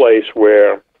to a place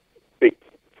where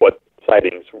Bigfoot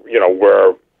sightings,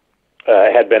 were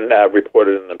had been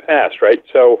reported in the past, right?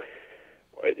 So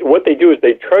what they do is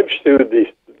they trudge through these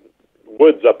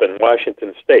woods up in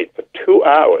Washington State for 2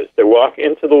 hours. They walk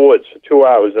into the woods for 2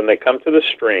 hours, and they come to the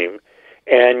stream,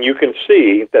 and you can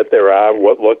see that there are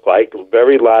what look like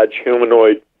very large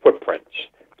humanoid footprints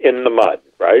in the mud,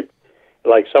 right?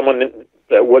 Like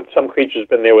some creature's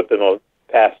been there within the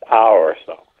past hour or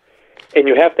so. And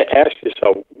you have to ask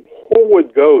yourself, who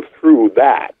would go through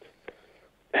that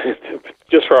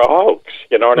just for a hoax?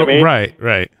 You know what I mean?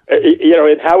 Right.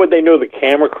 And how would they know the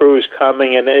camera crew is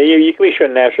coming? And you can be sure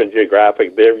National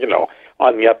Geographic, they're,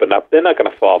 on the up and up. They're not going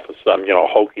to fall for some,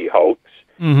 hokey hoax.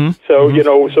 Mm-hmm. So,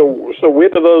 so where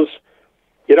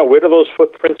do those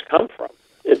footprints come from?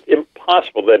 It's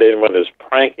impossible that anyone is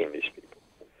pranking these people.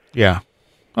 Yeah.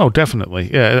 Oh, definitely.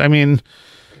 Yeah. I mean,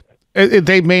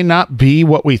 they may not be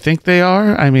what we think they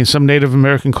are. I mean, some Native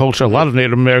American culture, a lot of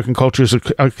Native American cultures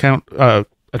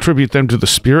attribute them to the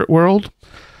spirit world.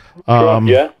 Sure,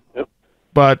 yeah. Yep.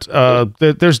 But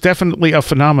there's definitely a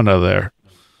phenomena there.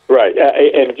 Right,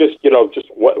 and just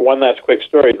one last quick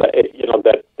story.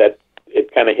 That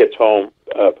it kind of hits home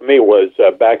for me was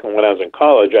back when I was in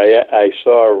college. I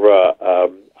saw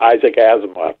Isaac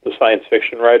Asimov, the science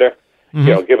fiction writer,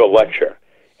 give a lecture,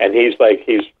 and he's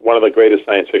one of the greatest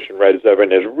science fiction writers ever,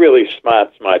 and is a really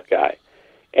smart guy.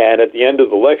 And at the end of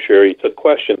the lecture, he took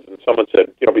questions, and someone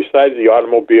said, besides the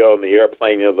automobile and the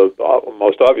airplane, the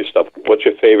most obvious stuff, what's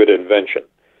your favorite invention?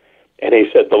 And he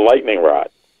said, the lightning rod.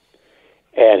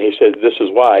 And he said, this is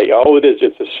why. All it is,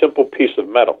 it's a simple piece of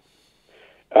metal.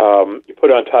 You put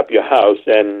it on top of your house,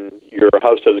 and your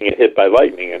house doesn't get hit by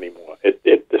lightning anymore.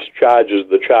 It discharges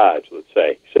the charge, let's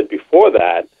say. He said, before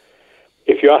that,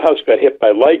 if your house got hit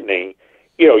by lightning,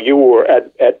 you were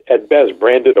at best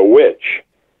branded a witch,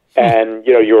 and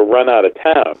you were run out of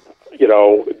town.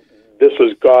 This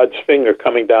was God's finger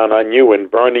coming down on you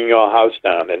and burning your house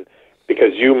down, and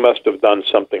because you must have done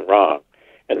something wrong.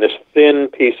 And this thin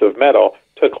piece of metal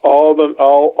took all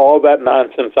that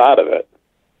nonsense out of it.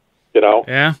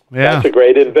 Yeah. That's a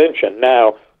great invention.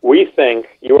 Now we think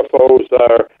UFOs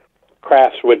are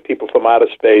crafts with people from outer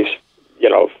space,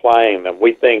 flying them.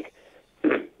 We think,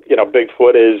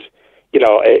 Bigfoot is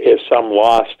some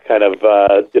lost kind of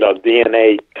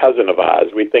DNA cousin of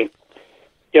ours. We think,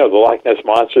 the Loch Ness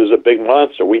Monster is a big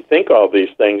monster. We think all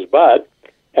these things, but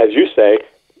as you say,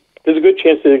 there's a good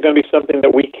chance that there's going to be something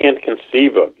that we can't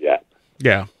conceive of yet.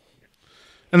 Yeah,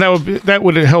 and that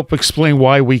would help explain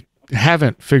why we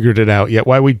haven't figured it out yet.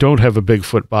 Why we don't have a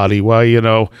Bigfoot body? Why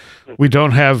we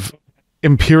don't have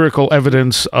empirical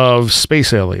evidence of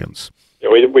space aliens?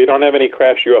 We don't have any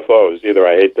crash UFOs either.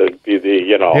 I hate to be the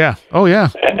Yeah. Oh yeah.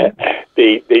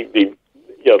 the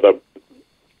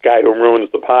guy who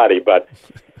ruins the party, but.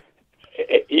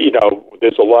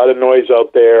 There's a lot of noise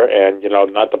out there, and,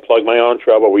 not to plug my own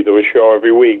trouble, we do a show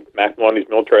every week, Mack Maloney's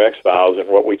Military X-Files, and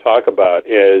what we talk about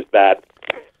is that,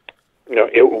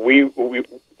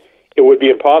 it would be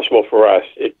impossible for us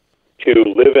to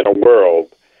live in a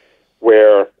world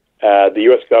where the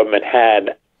U.S. government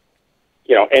had,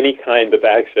 any kind of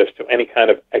access to any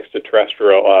kind of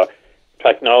extraterrestrial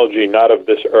technology not of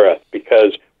this earth,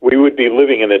 because we would be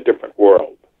living in a different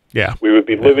world. Yeah. We would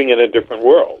be living in a different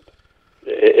world.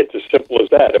 It's as simple as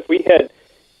that. If we had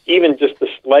even just the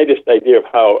slightest idea of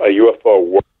how a UFO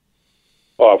works,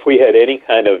 or if we had any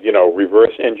kind of,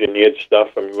 reverse engineered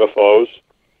stuff from UFOs,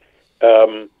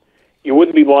 you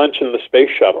wouldn't be launching the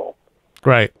space shuttle.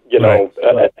 Right.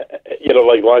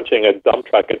 Like launching a dump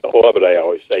truck into orbit, I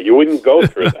always say. You wouldn't go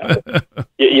through that.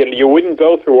 You wouldn't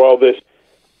go through all this,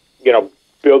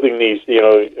 building these,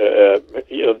 the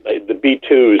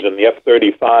B-2s and the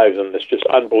F-35s and this just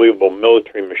unbelievable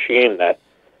military machine that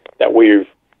we've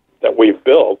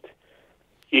built.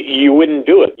 You wouldn't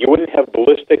do it. You wouldn't have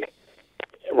ballistic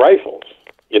rifles.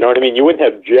 You know what I mean? You wouldn't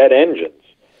have jet engines.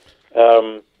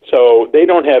 So they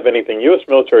don't have anything. U.S.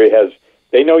 military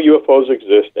they know UFOs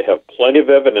exist. They have plenty of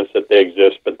evidence that they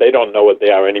exist, but they don't know what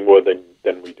they are any more than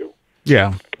we do.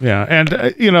 Yeah, and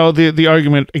the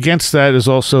argument against that is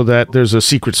also that there's a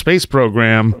secret space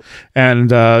program, and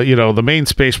the main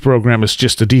space program is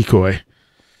just a decoy.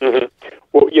 Mm-hmm.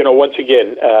 Well, once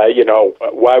again,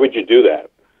 why would you do that?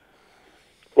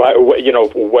 Why,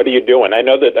 what are you doing? I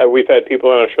know that we've had people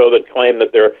on our show that claim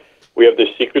that we have this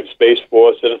secret space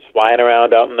force and it's flying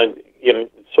around out in the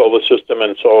solar system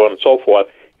and so on and so forth.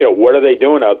 What are they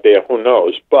doing out there? Who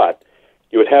knows? But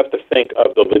you would have to think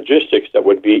of the logistics that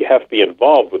would have to be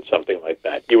involved with something like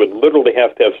that. You would literally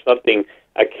have to have something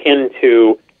akin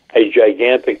to a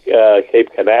gigantic Cape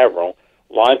Canaveral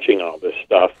launching all this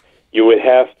stuff. You would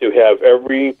have to have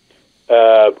every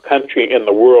country in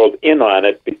the world in on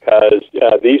it, because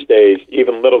these days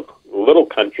even little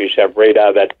countries have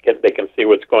radar that they can see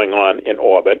what's going on in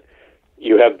orbit.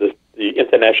 You have the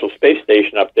International Space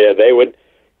Station up there. They would,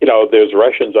 there's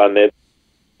Russians on there.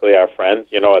 Our friends,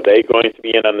 are they going to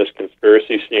be in on this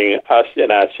conspiracy, seeing us in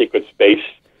our secret space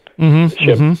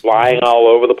ship flying all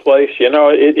over the place?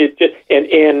 It just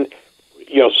and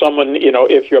someone,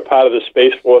 if you're part of the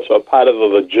Space Force or part of the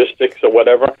logistics or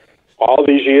whatever, all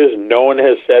these years, no one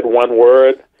has said one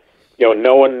word.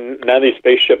 None of these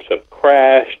spaceships have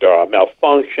crashed or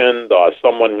malfunctioned, or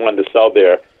someone wanted to sell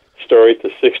their story to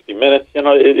 60 Minutes.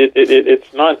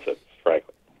 It's nonsense,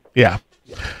 frankly. Yeah.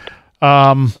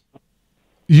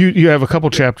 You have a couple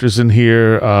chapters in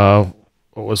here.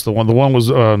 What was the one? The one was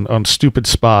on stupid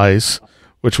spies,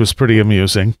 which was pretty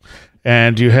amusing.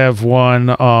 And you have one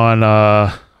on,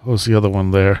 what was the other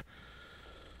one there?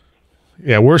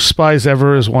 Yeah, Worst Spies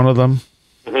Ever is one of them.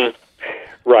 Mm-hmm.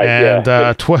 Right,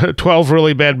 and 12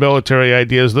 Really Bad Military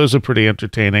Ideas. Those are pretty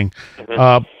entertaining.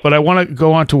 Mm-hmm. But I want to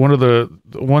go on to one of the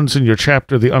ones in your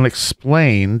chapter, The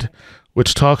Unexplained,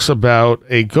 which talks about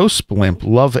a ghost blimp,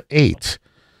 Love 8.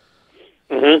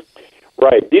 Mm-hmm.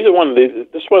 Right. This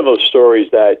is one of those stories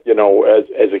that,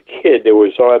 as a kid, there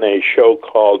was on a show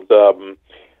called, I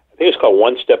think it's called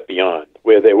One Step Beyond,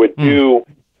 where they would do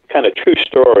kind of true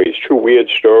stories, true weird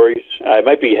stories. I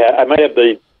might have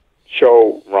the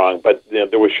show wrong, but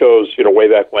there were shows, way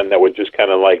back when that were just kind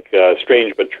of like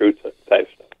strange but true type stuff.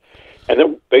 And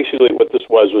then basically what this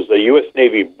was the U.S.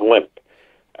 Navy blimp,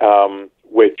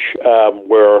 which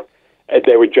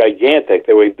they were gigantic.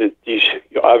 They were these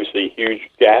obviously huge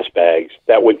gas bags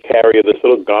that would carry this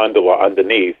little gondola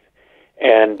underneath,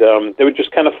 and they would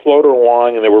just kind of float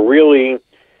along, and they were really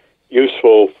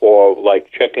useful for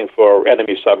like checking for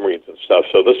enemy submarines and stuff.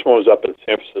 So this one was up in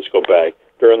San Francisco Bay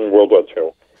during World War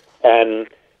II. And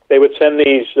they would send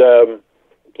these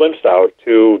blimps out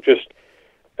to just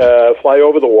fly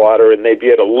over the water, and they'd be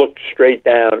able to look straight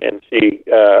down and see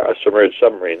a submerged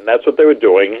submarine. And that's what they were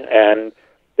doing. And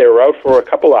they were out for a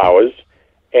couple hours,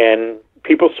 and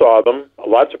people saw them.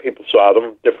 Lots of people saw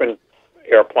them, different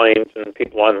airplanes and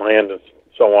people on land and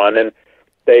so on. And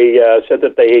they said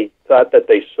that they thought that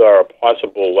they saw a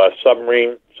possible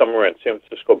submarine somewhere in San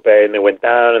Francisco Bay, and they went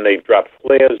down and they dropped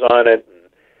flares on it.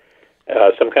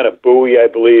 Some kind of buoy, I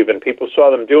believe, and people saw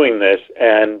them doing this,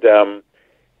 and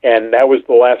that was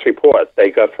the last report they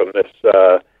got from this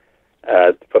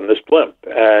blimp.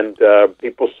 And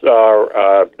people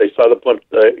saw the blimp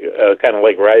kind of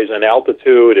like rise in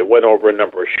altitude. It went over a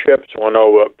number of ships, went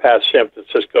over past San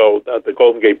Francisco, the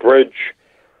Golden Gate Bridge,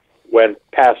 went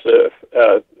past a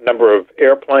number of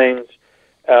airplanes,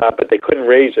 but they couldn't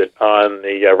raise it on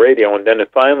the radio. And then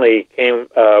it finally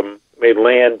made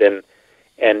land and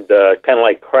kind of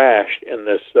like crashed in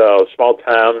this small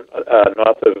town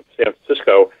north of San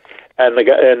Francisco, and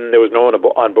there was no one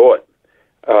on board.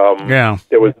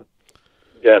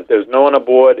 There's no one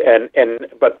aboard,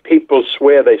 but people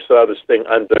swear they saw this thing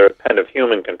under kind of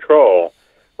human control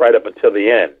right up until the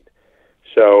end.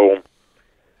 So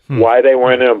why they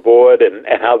weren't on board and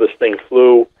how this thing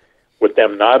flew with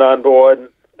them not on board,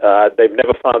 they've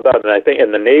never found out. And I think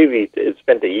in the Navy, it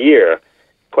spent a year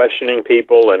questioning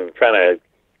people and trying to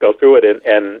go through it,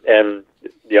 and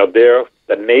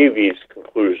the Navy's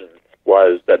conclusion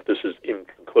was that this is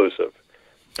inconclusive.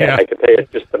 Yeah. And I can tell you,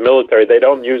 just the military, they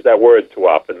don't use that word too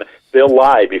often. They'll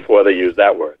lie before they use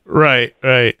that word. Right.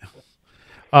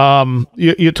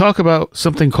 You talk about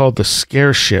something called the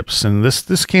scare ships, and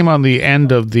this came on the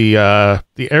end of the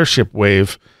airship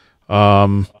wave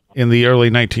in the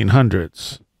early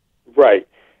 1900s. Right.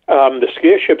 The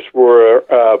scare ships were,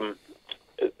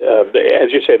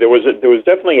 as you say, there was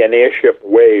definitely an airship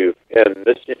wave in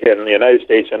the United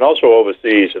States and also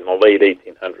overseas in the late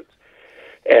 1800s.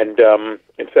 And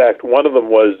in fact, one of them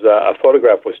was a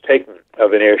photograph was taken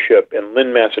of an airship in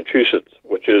Lynn, Massachusetts,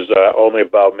 which is only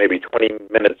about maybe 20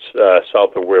 minutes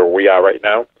south of where we are right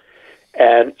now.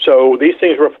 And so these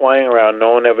things were flying around.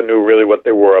 No one ever knew really what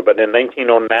they were. But in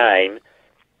 1909,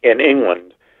 in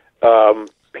England,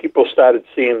 people started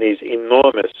seeing these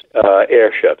enormous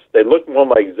airships. They looked more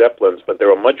like Zeppelins, but they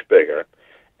were much bigger.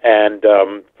 And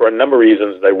for a number of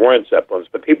reasons, they weren't Zeppelins.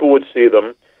 But people would see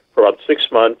them for about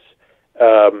 6 months.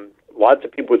 Lots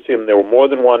of people would see them. There were more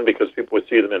than one because people would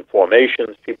see them in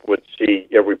formations. People would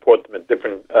report them in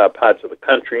different parts of the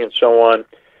country and so on.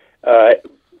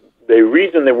 The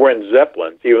reason they weren't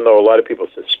Zeppelins, even though a lot of people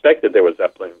suspected they were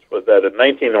Zeppelins, was that in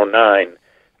 1909,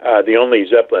 the only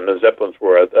Zeppelin, the Zeppelins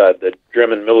were the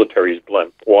German military's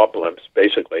blimp, war blimps,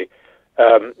 basically.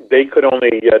 They could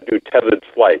only do tethered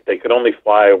flight. They could only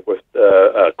fly with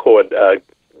a cord,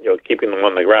 keeping them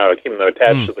on the ground, or keeping them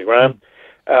attached to the ground.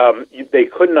 They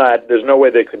could not. There's no way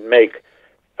they could make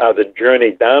the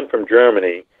journey down from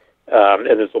Germany, and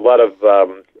there's a lot of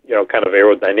kind of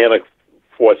aerodynamic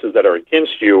forces that are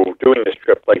against you doing this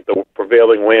trip. Like the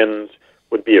prevailing winds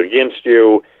would be against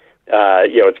you.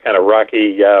 It's kind of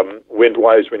rocky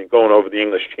wind-wise when you're going over the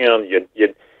English Channel.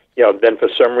 Then for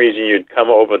some reason you'd come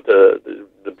over to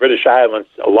the British Islands.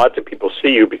 Lots of people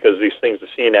see you because these things are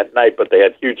seen at night, but they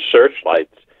had huge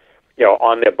searchlights,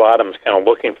 on their bottoms, kind of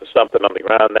looking for something on the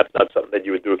ground. That's not something that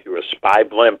you would do if you were a spy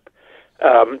blimp.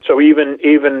 So even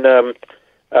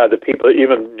the people,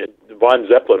 even von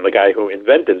Zeppelin, the guy who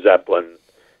invented Zeppelin,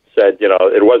 said,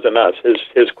 it wasn't us.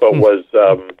 His quote was,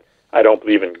 "I don't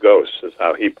believe in ghosts," is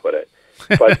how he put it.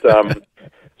 But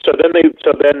so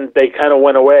then they kind of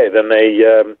went away. Then they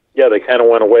kind of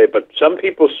went away. But some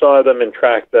people saw them and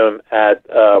tracked them at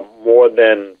more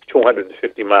than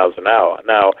 250 miles an hour.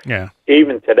 Now, yeah.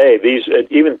 even today,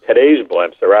 even today's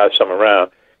blimps, there are some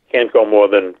around, can't go more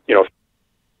than,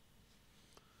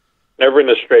 never in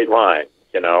a straight line,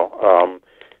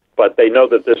 but they know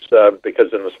that this,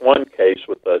 because in this one case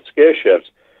with the scare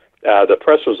shifts, the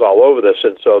press was all over this,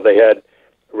 and so they had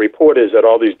reporters at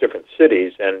all these different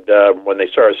cities, and when they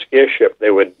saw a scare shift,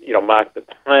 they would, mark the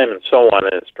time and so on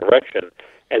in its direction,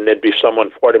 and there'd be someone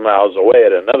 40 miles away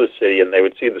at another city, and they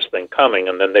would see this thing coming,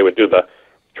 and then they would do the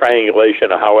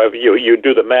triangulation, or however you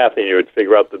do the math, and you would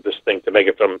figure out that this thing, to make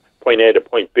it from point A to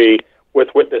point B,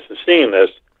 with witnesses seeing this,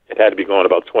 it had to be going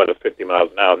about 250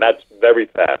 miles an hour, and that's very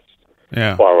fast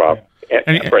for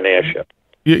an airship.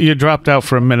 You dropped out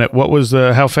for a minute. What was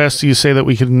how fast do you say that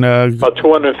we can... About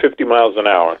 250 miles an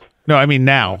hour. No, I mean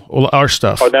now, our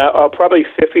stuff. Oh, now probably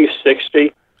 50,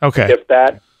 60, okay. If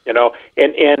that, and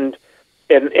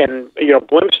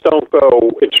blimps don't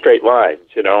go in straight lines,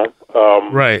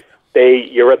 right.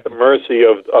 You're at the mercy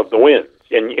of the winds,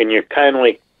 and you're kind of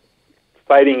like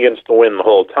fighting against the wind the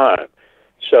whole time.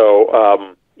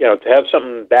 So, to have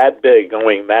something that big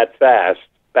going that fast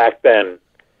back then,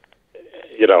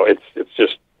 it's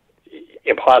just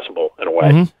impossible in a way.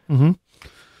 Mm-hmm.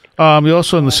 Mm-hmm. You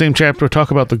also, in the same chapter,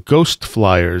 talk about the ghost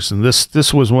flyers, and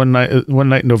this was one night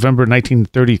in November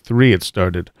 1933 it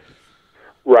started.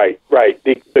 Right.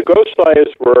 The ghost flyers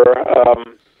were,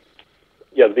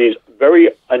 these very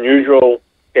unusual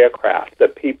aircraft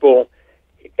that people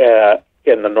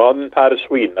in the northern part of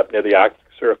Sweden, up near the Arctic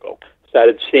Circle,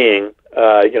 started seeing,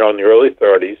 in the early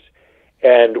 30s,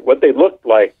 and what they looked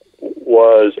like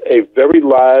was a very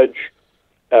large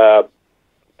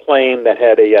plane that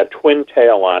had a twin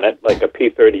tail on it, like a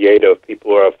P-38, if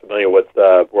people are familiar with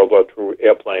World War II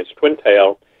airplanes. Twin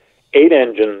tail, 8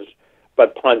 engines,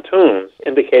 but pontoons,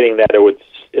 indicating that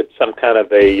it's some kind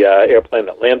of a airplane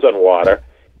that lands on water,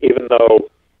 even though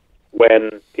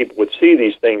when people would see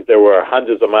these things, they were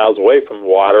hundreds of miles away from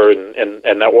water,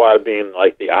 and that water being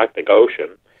like the Arctic Ocean.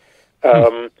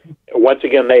 Once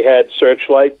again, they had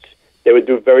searchlights. They would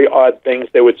do very odd things.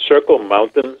 They would circle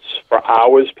mountains for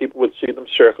hours. People would see them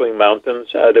circling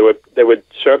mountains. They would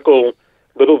circle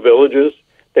little villages.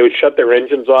 They would shut their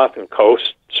engines off and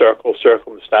coast, circle,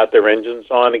 and start their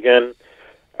engines on again.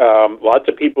 Lots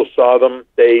of people saw them.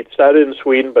 They started in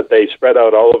Sweden, but they spread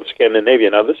out all over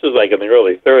Scandinavia. Now, this is like in the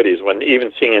early 30s, when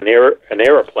even seeing an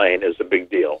airplane is a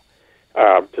big deal.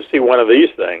 To see one of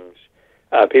these things,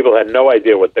 people had no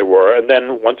idea what they were. And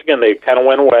then, once again, they kind of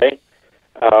went away.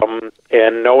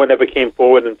 And no one ever came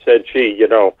forward and said, gee,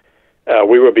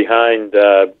 we were behind,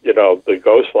 the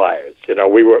ghost flyers.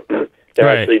 We were, they're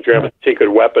actually German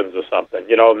secret weapons or something.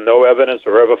 No evidence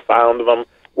or ever found them,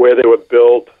 where they were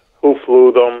built, who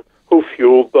flew them, who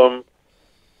fueled them,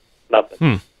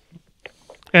 nothing.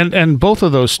 And both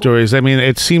of those stories, I mean,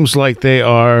 it seems like they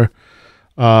are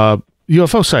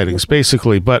UFO sightings,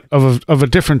 basically, but of a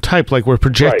different type, like we're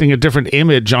projecting a different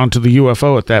image onto the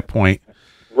UFO at that point.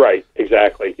 Right,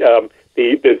 exactly.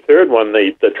 The third one,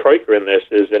 the troika in this,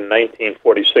 is in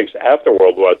 1946, after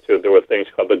World War II. There were things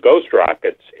called the ghost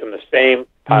rockets in the same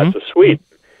parts of Sweden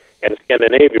and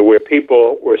Scandinavia, where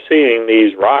people were seeing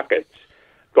these rockets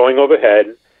going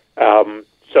overhead,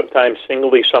 sometimes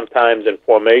singly, sometimes in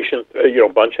formation, a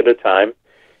bunch at a time.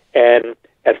 And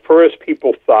at first,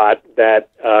 people thought that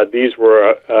these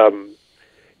were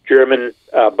German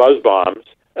buzz bombs,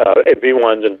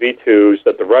 V1s and V2s,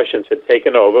 that the Russians had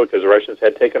taken over, because the Russians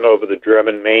had taken over the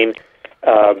German main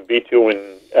V2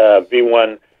 and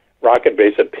V1 rocket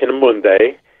base at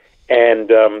Peenemünde, and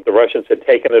the Russians had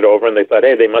taken it over, and they thought,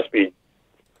 hey, they must be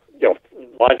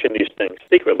launching these things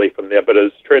secretly from there. But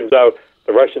as it turns out,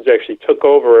 the Russians actually took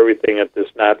over everything at this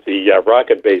Nazi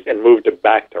rocket base and moved it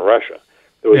back to Russia.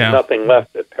 There was nothing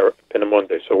left at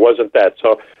Peenemünde, so it wasn't that.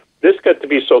 So this got to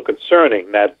be so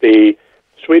concerning that the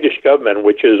Swedish government,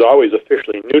 which is always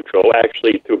officially neutral,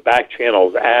 actually through back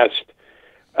channels asked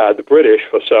the British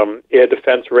for some air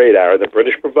defense radar. The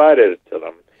British provided it to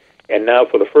them. And now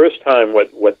for the first time,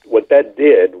 what that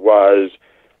did was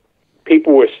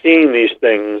people were seeing these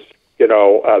things,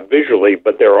 visually,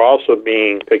 but they were also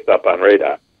being picked up on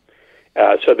radar.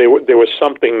 So there was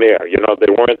something there.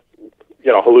 They weren't,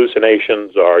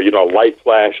 hallucinations or, light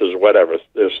flashes or whatever.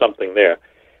 There's something there.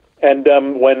 And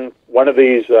when one of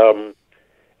these,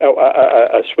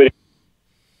 a Swedish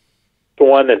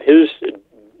one, and his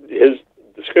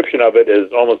description of it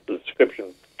is almost the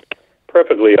description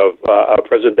perfectly of a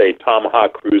present-day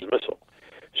Tomahawk cruise missile.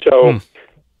 So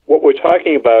what we're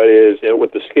talking about is,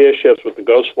 with the scare ships, with the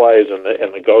ghost flyers and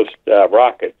the ghost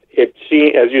rockets,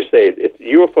 as you say, it's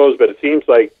UFOs, but it seems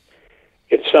like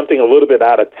it's something a little bit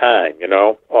out of time,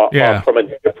 or from a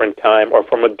different time, or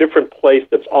from a different place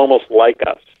that's almost like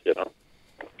us,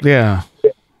 Yeah.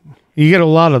 You get a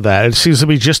lot of that. It seems to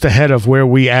be just ahead of where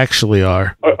we actually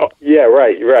are. Yeah,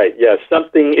 right. Yeah,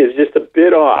 something is just a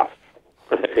bit off,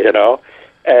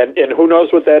 and who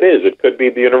knows what that is? It could be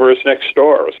the universe next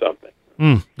door or something.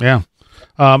 Yeah.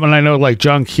 And I know, like,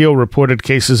 John Keel reported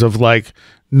cases of, like,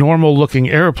 normal-looking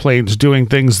airplanes doing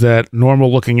things that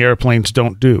normal-looking airplanes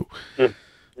don't do. And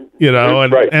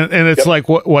right. and it's like,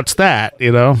 what's that,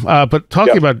 But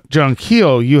talking about John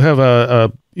Keel, you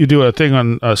have you do a thing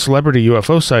on celebrity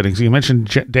UFO sightings. You mentioned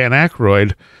Dan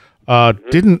Aykroyd,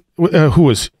 who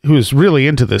was really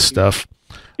into this stuff.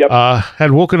 Yep.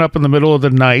 Had woken up in the middle of the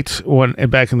night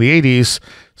back in the 80s,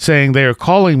 saying they are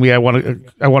calling me. I want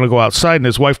to go outside, and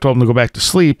his wife told him to go back to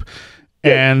sleep.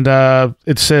 And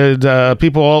it said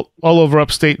people all over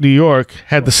upstate New York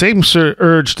had the same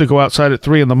urge to go outside at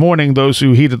 3 a.m. Those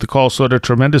who heeded the call saw a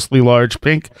tremendously large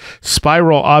pink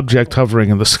spiral object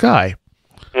hovering in the sky.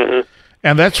 Mm-hmm.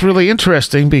 And that's really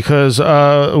interesting because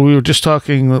we were just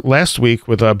talking last week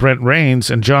with Brent Rains,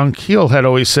 and John Keel had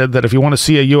always said that if you want to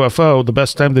see a UFO, the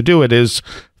best time to do it is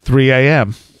 3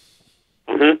 a.m.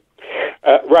 Mm-hmm.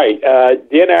 Right.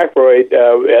 Dan Aykroyd,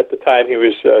 at the time, he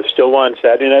was still on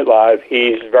Saturday Night Live.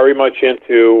 He's very much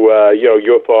into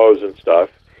UFOs and stuff.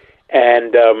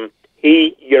 And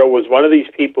he was one of these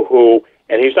people who,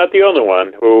 and he's not the only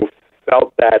one, who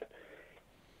felt that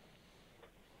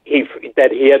he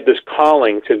had this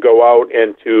calling to go out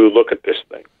and to look at this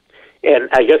thing. And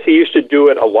I guess he used to do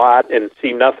it a lot and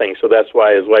see nothing, so that's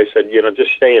why his wife said,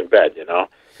 just stay in bed,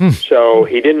 So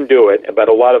he didn't do it, but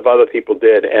a lot of other people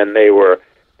did, and they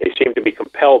seemed to be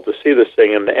compelled to see this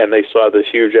thing, and they saw this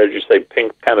huge, as you say,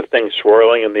 pink kind of thing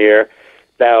swirling in the air.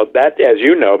 Now, that, as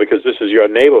you know, because this is your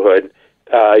neighborhood,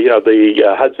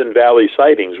 the Hudson Valley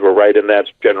sightings were right in that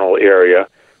general area,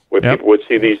 where people would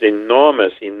see these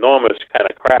enormous kind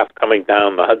of craft coming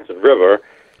down the Hudson River,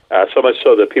 so much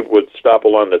so that people would stop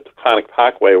along the Taconic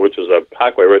Parkway, which is a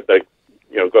parkway that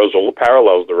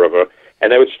parallels the river,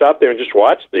 and they would stop there and just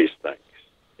watch these things,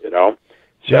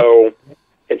 So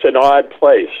it's an odd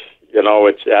place,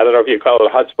 It's, I don't know if you call it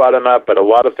a hotspot or not, but a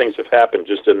lot of things have happened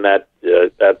just in that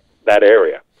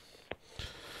area.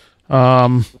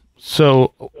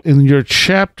 So in your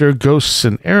chapter, Ghosts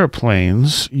and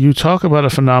Airplanes, you talk about a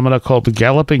phenomena called the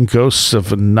Galloping Ghosts of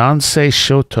Nansei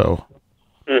Shoto.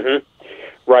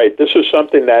 Mm-hmm. Right. This is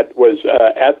something that was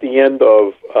at the end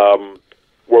of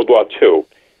World War II.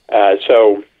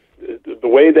 So the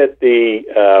way that the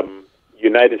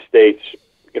United States,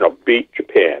 beat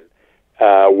Japan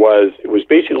was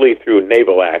basically through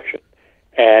naval action.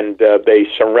 And they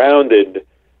surrounded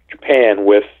Japan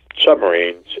with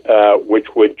submarines,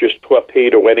 which would just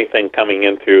torpedo anything coming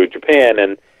in through Japan,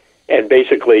 and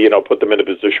basically, put them in a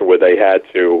position where they had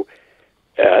to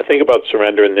think about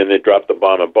surrender, and then they drop the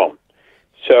bomb and boom.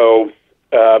 So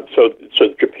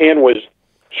Japan was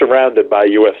surrounded by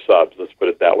U.S. subs. Let's put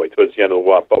it that way. Towards the end of the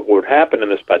war, but what happened in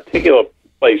this particular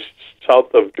place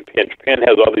south of Japan? Japan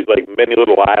has all these many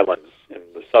little islands in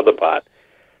the southern part.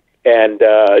 And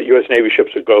U.S. Navy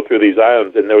ships would go through these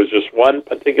islands, and there was just one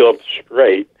particular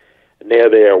strait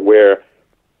near there where,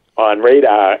 on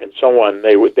radar and so on,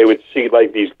 they would see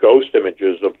these ghost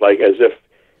images of as if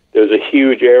there was a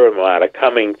huge air armada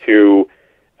coming to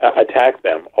attack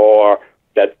them, or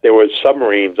that there was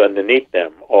submarines underneath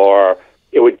them, or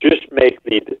it would just make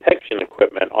the detection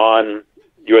equipment on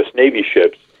U.S. Navy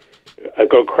ships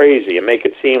go crazy and make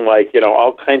it seem like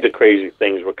all kinds of crazy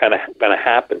things were kind of going to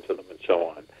happen to them and so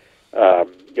on.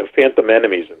 Phantom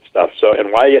enemies and stuff. So,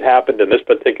 and why it happened in this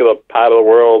particular part of the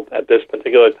world at this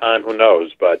particular time, who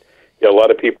knows? But a lot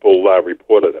of people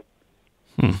reported it.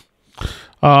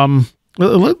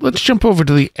 Let's jump over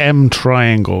to the M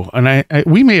triangle, and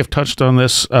we may have touched on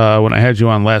this when I had you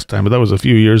on last time, but that was a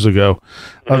few years ago.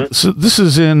 So this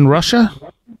is in Russia.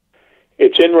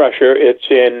 It's in Russia. It's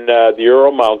in the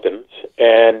Ural Mountains,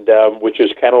 and which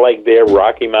is kind of like their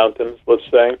Rocky Mountains, let's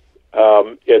say.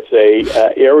 It's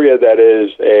a area that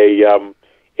is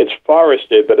it's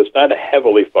forested, but it's not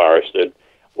heavily forested.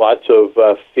 Lots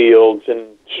of fields and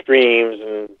streams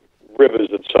and rivers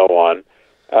and so on.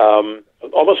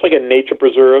 Almost like a nature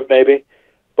preserve, maybe.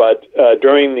 But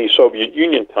during the Soviet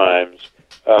Union times,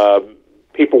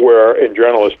 people were, and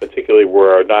journalists particularly,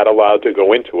 were not allowed to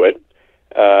go into it.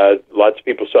 Lots of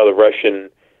people saw the Russian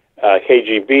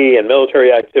KGB and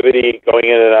military activity going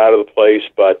in and out of the place,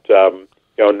 but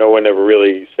no one ever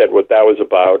really said what that was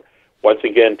about. Once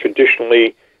again,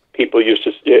 traditionally, people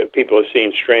are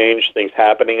seeing strange things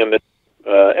happening in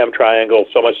the M triangle,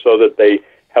 so much so that they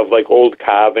have like old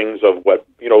carvings of what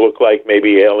look like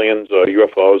maybe aliens or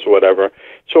UFOs or whatever.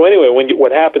 So anyway,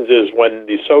 what happens is when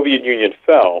the Soviet Union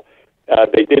fell,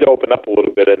 they did open up a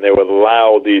little bit, and they would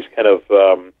allow these kind of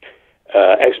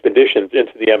expeditions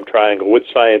into the M Triangle with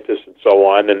scientists and so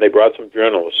on, and they brought some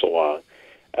journalists along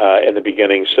in the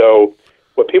beginning. So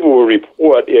what people will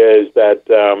report is that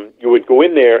you would go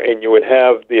in there and you would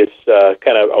have this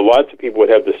lots of people would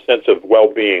have this sense of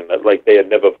well-being that like they had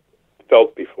never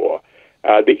felt before.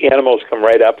 The animals come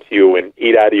right up to you and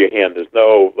eat out of your hand. There's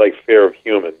no like fear of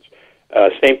humans.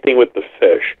 Same thing with the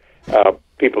fish.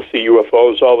 People see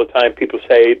UFOs all the time. People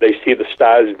say they see the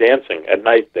stars dancing at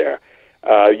night there.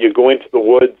 You go into the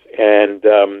woods and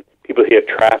people hear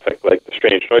traffic, like the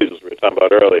strange noises we were talking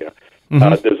about earlier.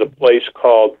 Mm-hmm. There's a place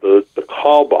called the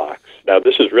call box. Now,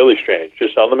 this is really strange.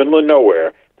 Just out in the middle of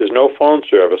nowhere, there's no phone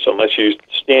service unless you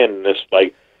stand in this,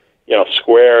 3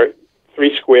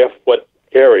 square foot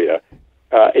area,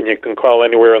 and you can call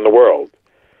anywhere in the world.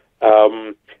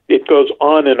 It goes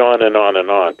on and on and on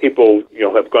and on. People,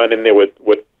 have gone in there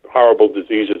with horrible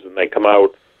diseases, and they come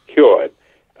out cured.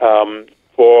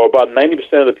 For about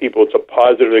 90% of the people, it's a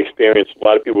positive experience. A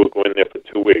lot of people will go in there for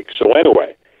 2 weeks. So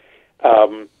anyway,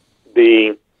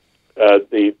 the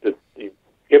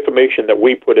information that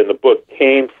we put in the book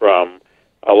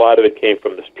a lot of it came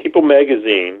from this People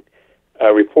magazine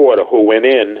reporter who went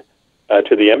in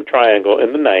to the M Triangle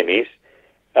in the 90s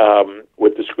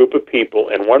with this group of people,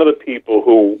 and one of the people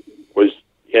who was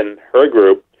in her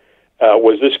group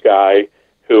was this guy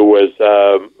who was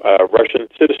a Russian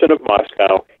citizen of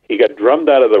Moscow. He got drummed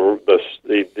out of the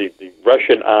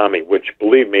Russian army, which,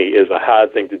 believe me, is a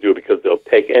hard thing to do because they'll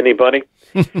take anybody.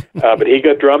 But he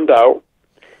got drummed out.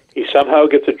 He somehow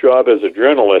gets a job as a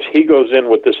journalist. He goes in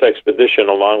with this expedition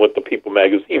along with the People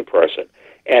magazine person.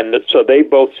 And so they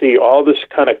both see all this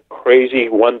kind of crazy,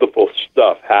 wonderful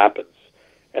stuff happens.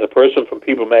 And the person from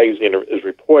People magazine is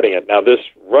reporting it. Now, this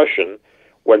Russian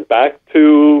went back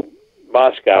to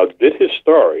Moscow, did his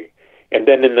story, and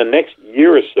then in the next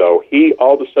year or so, he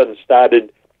all of a sudden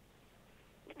started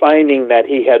finding that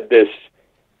he had this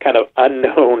kind of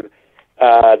unknown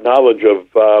knowledge of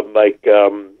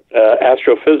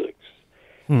astrophysics.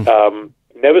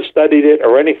 Never studied it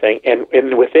or anything,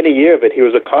 and within a year of it, he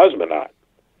was a cosmonaut.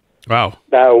 Wow.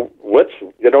 Now,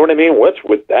 you know what I mean? What's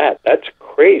with that? That's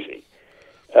crazy.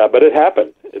 But it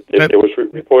happened. It was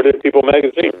reported in People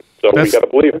magazine, so we got to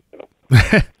believe it.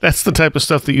 That's the type of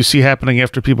stuff that you see happening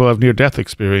after people have near-death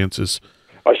experiences.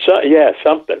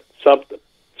 Something.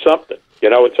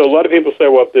 And so a lot of people say,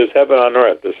 well, if there's heaven on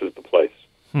earth, this is the place.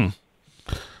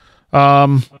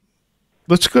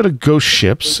 Let's go to ghost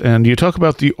ships, and you talk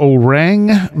about the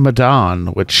Ourang Medan,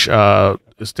 which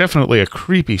is definitely a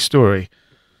creepy story.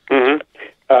 Mm-hmm.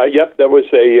 Yep, that was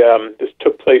this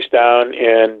took place down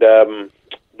in down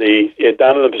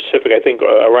in the Pacific, I think,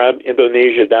 around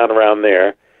Indonesia, down around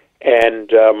there.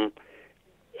 And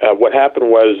what happened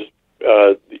was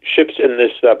ships in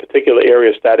this particular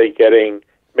area started getting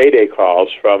mayday calls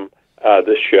from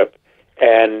this ship,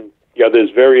 and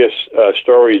there's various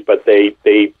stories, but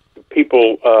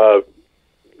people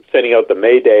sending out the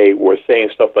mayday were saying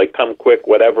stuff like "come quick,"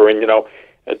 whatever, and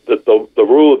the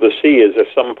rule of the sea is if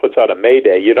someone puts out a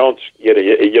mayday, you don't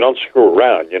screw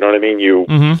around. You know what I mean? You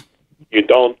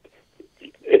don't.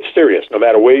 It's serious. No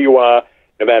matter where you are,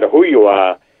 no matter who you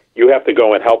are, you have to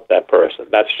go and help that person.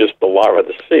 That's just the law of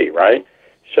the sea, right?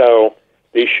 So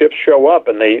these ships show up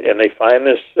and they find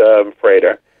this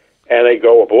freighter, and they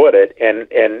go aboard it,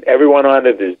 and everyone on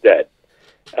it is dead.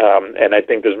 And I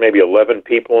think there's maybe 11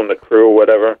 people in the crew or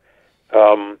whatever.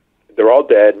 They're all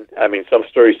dead. I mean, some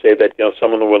stories say that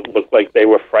some of them would look like they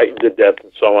were frightened to death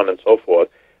and so on and so forth.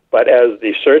 But as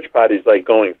the search party's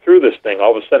going through this thing,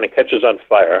 all of a sudden it catches on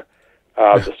fire.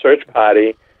 The search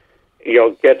party,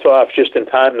 gets off just in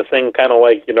time. The thing kind of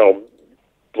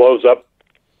blows up,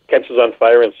 catches on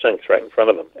fire, and sinks right in front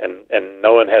of them. And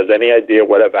no one has any idea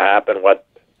whatever happened.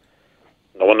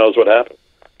 No one knows what happened.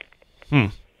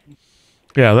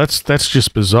 Yeah, that's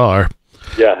just bizarre.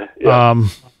 Yeah.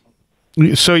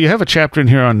 So you have a chapter in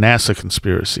here on NASA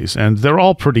conspiracies, and they're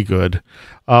all pretty good.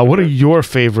 What are your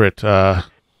favorite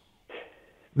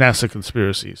NASA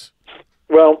conspiracies?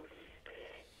 Well,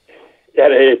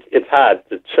 it's hard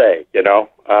to say,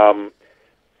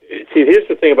 See, here's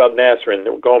the thing about NASA,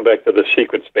 and going back to the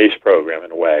secret space program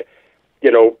in a way.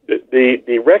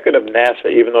 The record of NASA,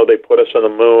 even though they put us on the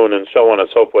moon and so on and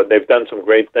so forth, they've done some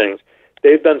great things.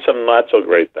 They've done some not so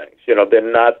great things. They're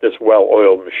not this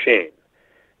well-oiled machine.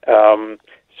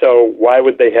 So why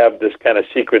would they have this kind of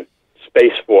secret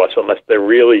space force unless they're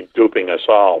really duping us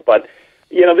all? But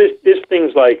there's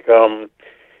things like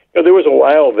there was a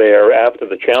while there after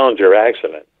the Challenger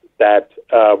accident that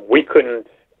we couldn't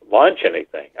launch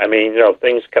anything. I mean,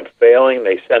 things kept failing.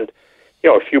 They sent,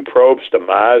 a few probes to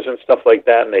Mars and stuff like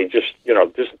that, and they just,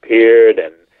 disappeared.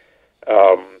 And,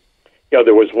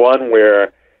 there was one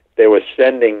where they were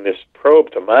sending this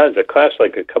probe to Mars that cost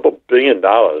like a couple $1 billion.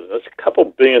 That's a couple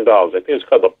 $1 billion. I think it's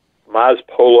called the Mars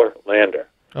Polar Lander.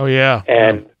 Oh, yeah.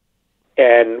 And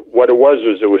what it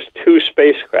was two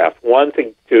spacecraft, one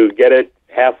to get it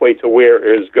halfway to where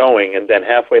it is going, and then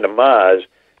halfway to Mars,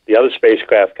 the other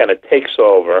spacecraft kind of takes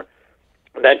over.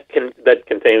 That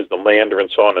contains the lander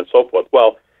and so on and so forth.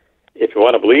 Well, if you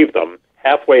want to believe them,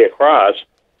 halfway across,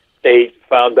 they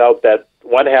found out that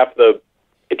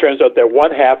it turns out that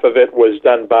one half of it was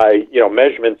done by,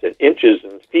 measurements in inches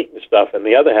and feet and stuff, and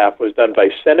the other half was done by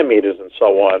centimeters and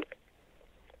so on.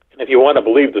 And if you want to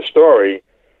believe the story,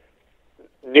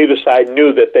 neither side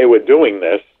knew that they were doing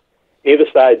this. Neither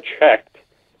side checked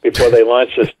before they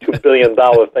launched this $2 billion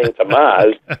thing to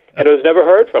Mars, and it was never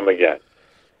heard from again.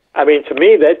 I mean, to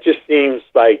me, that just seems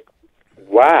like,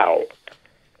 wow.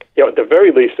 At the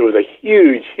very least, it was a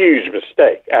huge, huge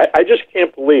mistake. I just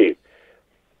can't believe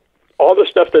all the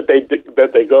stuff that they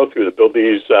go through to build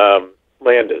these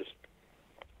landers.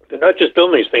 They're not just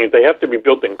building these things; they have to be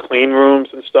built in clean rooms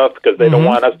and stuff because they don't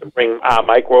want us to bring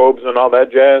microbes and all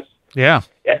that jazz. Yeah.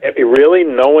 Really,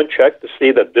 no one checked to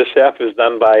see that this half is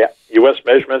done by U.S.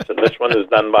 measurements and this one is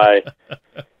done by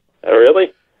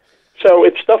really. So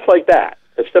it's stuff like that.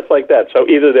 So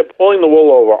either they're pulling the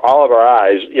wool over all of our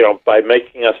eyes, by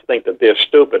making us think that they're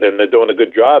stupid and they're doing a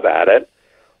good job at it,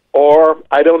 or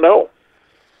I don't know.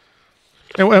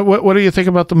 And what do you think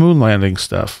about the moon landing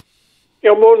stuff? They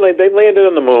landed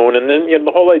on the moon, and then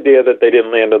the whole idea that they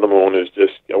didn't land on the moon is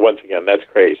just, once again, that's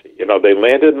crazy. They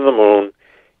landed on the moon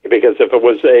because if it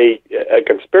was a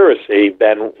conspiracy,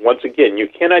 then once again, you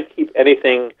cannot keep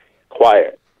anything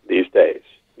quiet these days.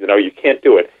 You can't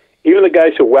do it. Even the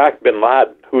guys who whacked bin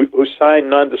Laden, who signed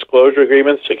non-disclosure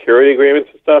agreements, security agreements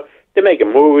and stuff, they're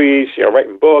making movies,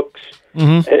 writing books.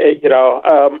 Mm-hmm.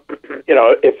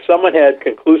 If someone had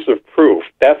conclusive proof,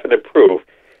 definite proof,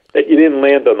 that you didn't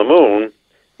land on the moon,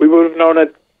 we would have known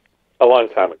it a long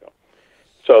time ago.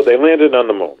 So they landed on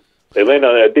the moon. They landed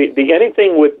on it. The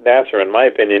anything with NASA, in my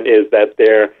opinion, is that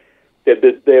they're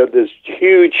this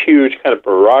huge kind of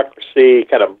bureaucracy,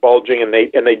 kind of bulging, and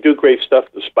they do great stuff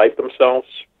despite themselves.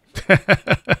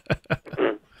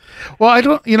 Well, I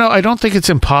don't think it's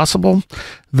impossible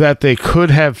that they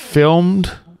could have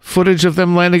filmed footage of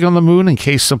them landing on the moon in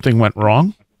case something went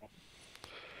wrong.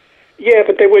 Yeah,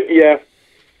 but they would. Yeah,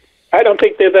 I don't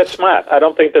think they're that smart. I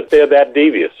don't think that they're that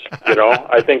devious.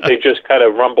 I think they just kind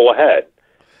of rumble ahead.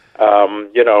 They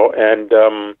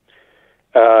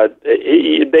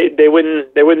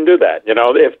wouldn't do that.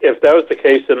 If that was the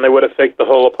case, then they would have faked the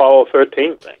whole Apollo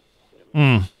 13 thing.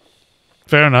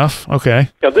 Fair enough. Okay.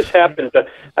 This happened.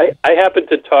 I happened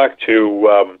to talk to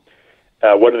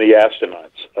one of the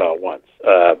astronauts once,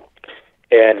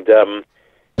 and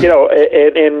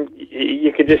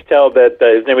you could just tell that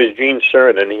his name was Gene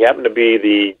Cernan, and he happened to be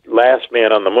the last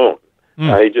man on the moon.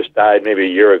 He just died maybe a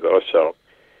year ago or so,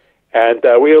 and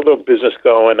we had a little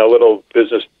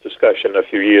business discussion a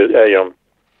few years,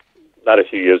 not a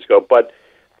few years ago, but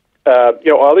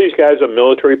all these guys are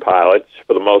military pilots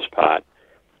for the most part.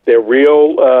 They're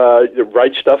real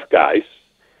right stuff guys,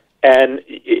 and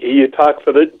you talk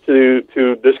to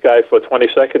this guy for 20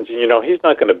 seconds, and he's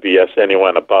not going to BS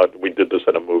anyone about we did this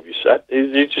on a movie set.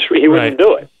 He wouldn't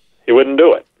do it. He wouldn't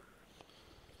do it.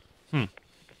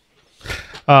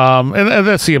 And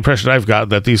that's the impression I've got,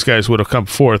 that these guys would have come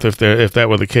forth if that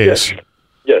were the case.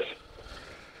 Yes.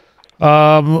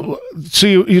 So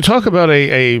you talk about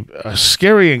a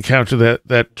scary encounter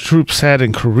that troops had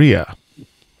in Korea.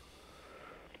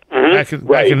 Back in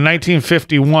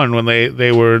 1951 when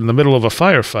they were in the middle of a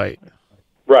firefight.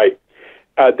 Right.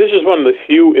 This is one of the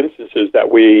few instances that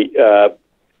we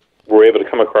were able to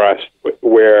come across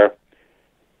where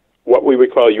what we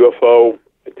would call UFO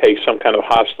takes some kind of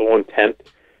hostile intent.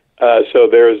 So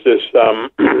there's this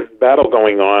battle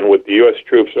going on with the U.S.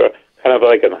 troops are kind of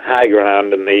like on high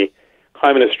ground, and the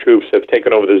communist troops have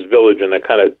taken over this village, and they're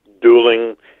kind of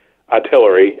dueling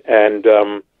artillery. And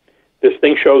this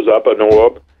thing shows up, an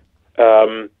orb,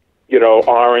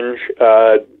 orange,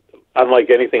 unlike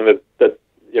anything that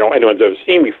anyone's ever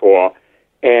seen before.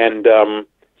 And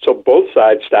so both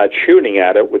sides start shooting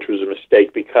at it, which was a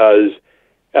mistake because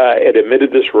it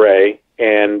emitted this ray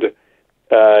and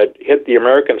hit the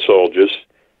American soldiers,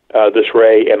 this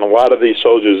ray, and a lot of these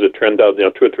soldiers, it turned out,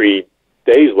 2 or 3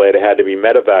 days later, had to be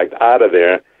medevaced out of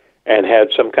there and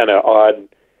had some kind of odd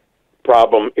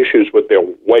problem issues with their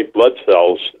white blood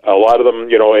cells, a lot of them,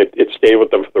 it stayed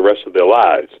with them for the rest of their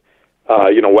lives.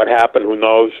 What happened, who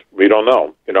knows? We don't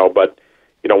know, but,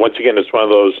 once again, it's one of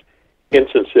those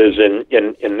instances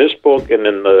in this book and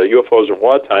in the UFOs in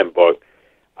Wartime book.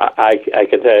 I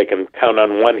can tell you, I can count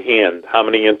on one hand how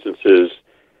many instances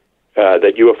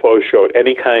that UFOs showed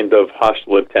any kind of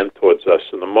hostile intent towards us.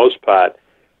 For the most part,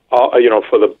 for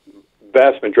the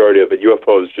vast majority of it,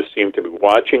 UFOs just seem to be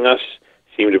watching us,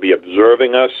 seem to be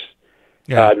observing us,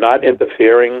 not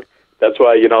interfering. That's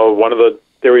why, one of the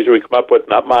theories we come up with,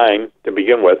 not mine to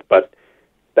begin with, but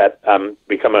that I'm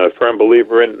becoming a firm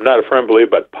believer in, not a firm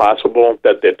believer, but possible,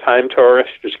 that they're time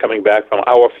tourists just coming back from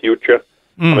our future,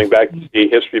 coming back to see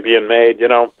history being made,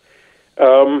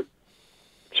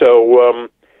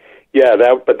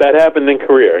 but that happened in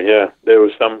Korea, yeah. There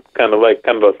was some kind of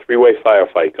a three-way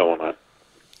firefight going on.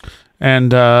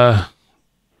 And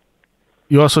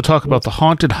you also talk about the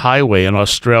haunted highway in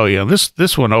Australia.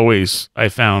 This one always I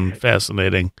found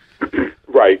fascinating.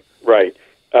 Right.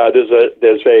 There's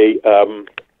a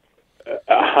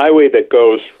highway that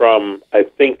goes from, I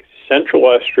think, central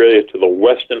Australia to the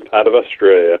western part of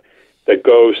Australia that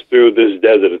goes through this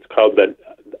desert. It's called the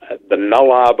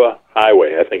Nullarbor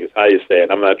Highway, I think is how you say it.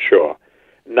 I'm not sure.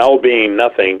 Null being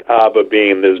nothing, arbor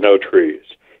being there's no trees.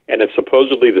 And it's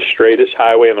supposedly the straightest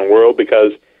highway in the world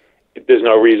because there's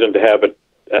no reason to have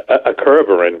a curve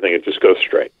or anything. It just goes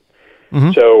straight.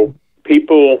 Mm-hmm. So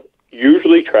people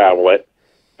usually travel it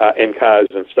in cars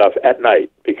and stuff at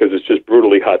night because it's just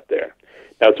brutally hot there.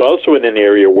 Now, it's also in an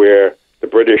area where the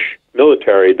British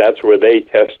military, that's where they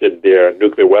tested their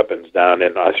nuclear weapons down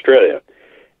in Australia.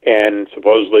 And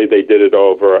supposedly they did it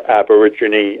over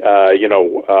Aborigine,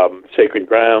 sacred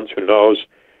grounds, who knows.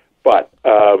 But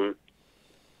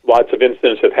lots of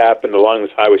incidents have happened along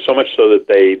this highway, so much so that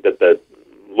the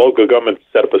local government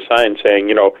set up a sign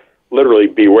saying, literally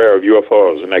beware of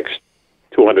UFOs the next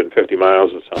 250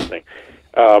 miles or something.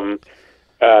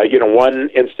 One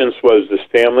instance was this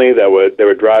family they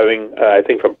were driving, I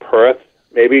think from Perth,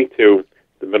 maybe, to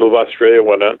the middle of Australia,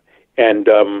 whatnot, and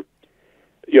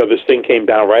this thing came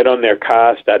down right on their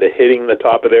car, started hitting the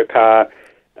top of their car.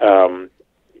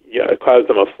 It caused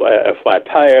them a flat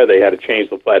tire. They had to change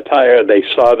the flat tire. They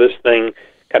saw this thing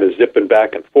kind of zipping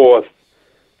back and forth.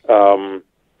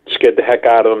 Scared the heck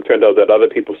out of them. Turned out that other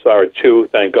people saw it too.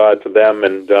 Thank God for them.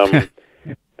 And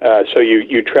so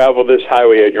you travel this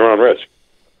highway at your own risk.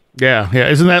 Yeah.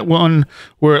 Isn't that one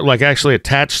where it actually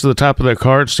attached to the top of their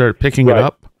car and started picking it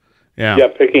up? Yeah,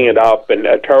 picking it up, and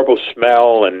a terrible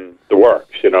smell and the works,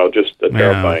 just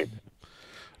terrifying.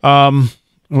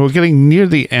 We're getting near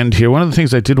the end here. One of the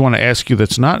things I did want to ask you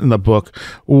that's not in the book,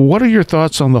 what are your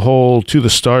thoughts on the whole To the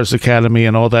Stars Academy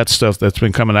and all that stuff that's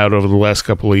been coming out over the last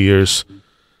couple of years?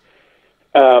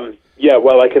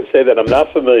 Well, I can say that I'm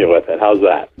not familiar with it. How's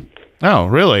that? Oh,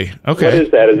 really? Okay. What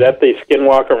is that? Is that the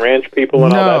Skinwalker Ranch people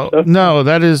and all that stuff? No,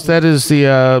 that is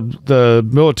the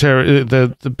military,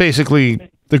 basically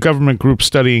the government group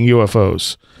studying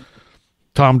UFOs.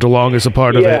 Tom DeLonge is a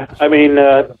part of it. Yeah, I mean,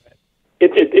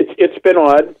 it's been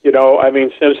odd,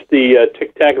 since the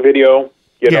Tic Tac video,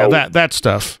 that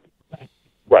stuff.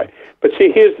 Right. But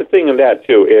see, here's the thing in that,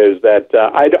 too, is that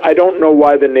I don't know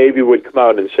why the Navy would come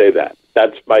out and say that.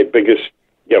 That's my biggest,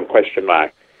 question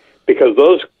mark. Because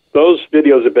those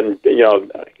videos have been,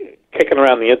 kicking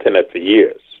around the Internet for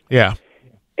years. Yeah.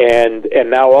 And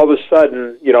now all of a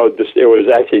sudden, it was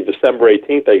actually December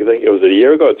 18th, I think it was a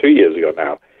year ago or 2 years ago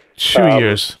now. 2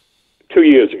 years. 2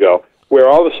 years ago, where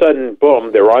all of a sudden,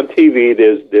 boom, they're on TV,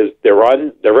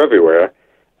 they're everywhere.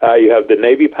 You have the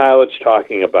Navy pilots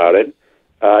talking about it.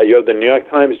 You have the New York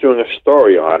Times doing a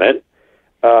story on it,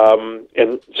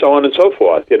 and so on and so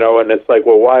forth, and it's like,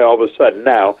 well, why all of a sudden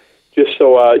now? Just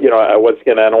so, once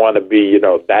again, I don't want to be,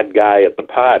 that guy at the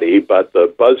party, but the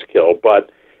buzzkill,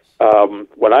 but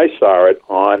when I saw it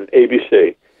on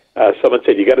ABC, someone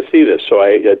said, you got to see this. So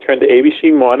I turned to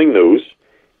ABC Morning News,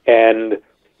 and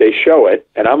they show it,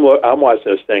 and I'm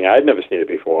watching this thing. I'd never seen it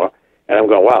before, and I'm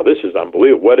going, wow, this is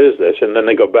unbelievable. What is this? And then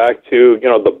they go back to,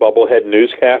 the bubblehead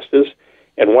newscasters,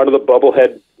 and one of the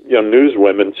bubblehead,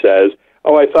 newswomen says,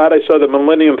 oh, I thought I saw the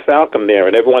Millennium Falcon there,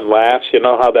 and everyone laughs. You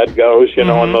know how that goes,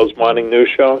 on those morning news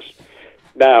shows?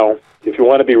 Now, if you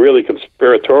want to be really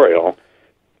conspiratorial,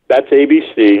 that's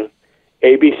ABC.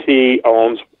 ABC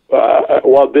owns,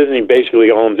 Walt Disney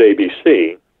basically owns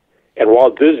ABC, and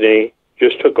Walt Disney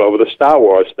just took over the Star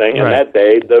Wars thing, and that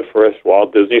day, the first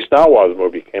Walt Disney Star Wars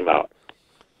movie came out.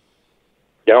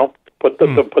 Put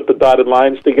the dotted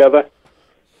lines together.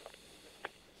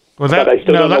 Well, but I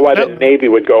still don't know why the Navy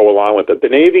would go along with it. The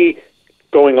Navy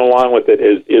going along with it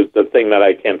is the thing that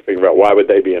I can't figure out. Why would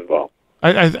they be involved?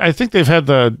 I think they've had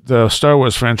the Star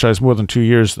Wars franchise more than 2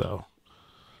 years, though.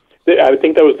 I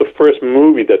think that was the first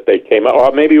movie that they came out,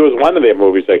 or maybe it was one of their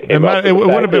movies that came out. It would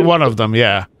have been one of them,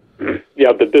 yeah.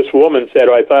 Yeah, that this woman said,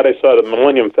 I thought I saw the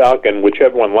Millennium Falcon, which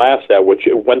everyone laughs at, which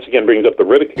once again brings up the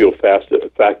ridicule factor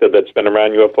that's been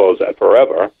around UFOs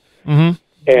forever. Mm-hmm.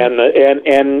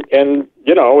 And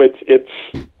you know, it's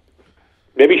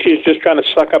maybe she's just trying to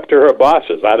suck up to her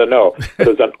bosses. I don't know. But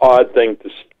it's an odd thing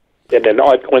and an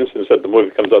odd coincidence that the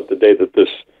movie comes out the day that this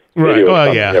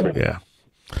video yeah.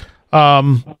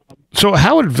 So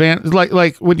how advanced,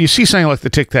 like when you see something like the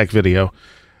Tic Tac video,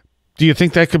 do you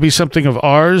think that could be something of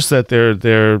ours that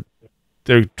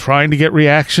they're trying to get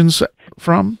reactions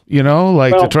from? You know,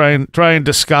 like to try and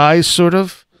disguise, sort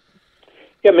of.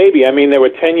 Yeah, maybe. I mean, they were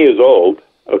 10 years old.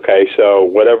 Okay, so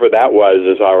whatever that was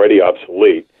is already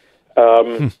obsolete.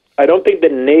 I don't think the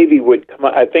Navy would come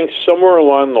out. I think somewhere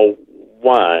along the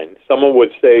line, someone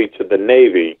would say to the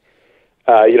Navy,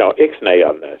 ixnay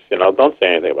on this. You know, don't say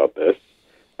anything about this.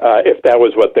 If that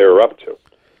was what they were up to.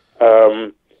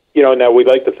 Now we'd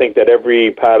like to think that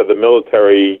every part of the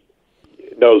military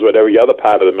knows what every other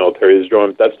part of the military is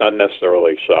doing. That's not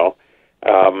necessarily so.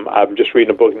 I'm just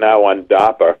reading a book now on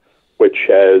DARPA, which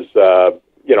has,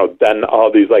 done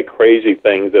all these like crazy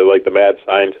things. They're like the mad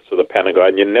scientists of the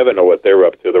Pentagon. You never know what they're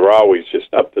up to. They're always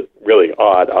just up to really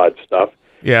odd stuff.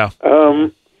 Yeah. I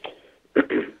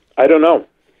don't know.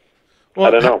 Well,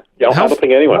 I don't know. I don't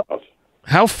think anyone knows.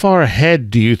 How far ahead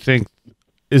do you think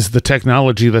is the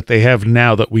technology that they have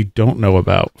now that we don't know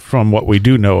about from what we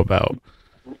do know about?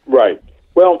 Right.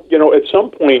 Well, at some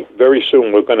point very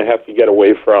soon, we're going to have to get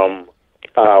away from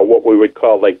what we would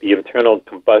call like the internal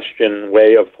combustion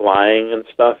way of flying and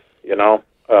stuff,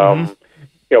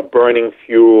 burning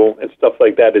fuel and stuff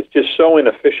like that. It's just so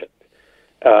inefficient.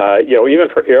 Even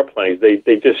for airplanes, they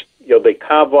just, they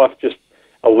carve off just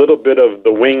a little bit of the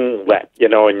winglet,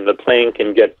 and the plane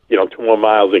can get, 2 more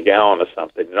miles a gallon or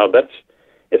something.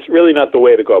 It's really not the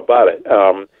way to go about it.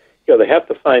 They have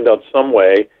to find out some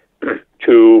way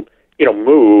to,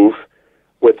 move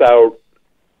without,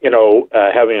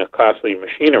 having a costly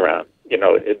machine around.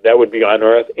 That would be on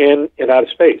Earth and in outer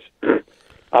space.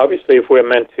 Obviously, if we're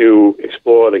meant to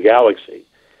explore the galaxy,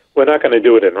 we're not going to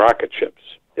do it in rocket ships.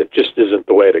 It just isn't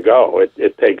the way to go.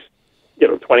 It takes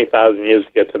 20,000 years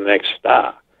to get to the next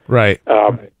star. Right.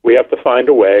 We have to find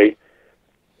a way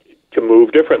to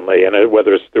move differently, and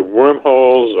whether it's through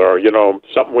wormholes or,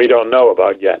 something we don't know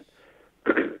about yet,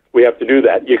 we have to do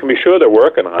that. You can be sure they're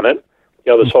working on it.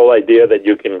 This whole idea that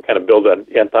you can kind of build an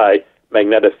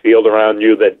anti-magnetic field around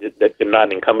you that you're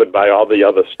not encumbered by all the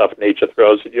other stuff nature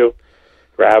throws at you,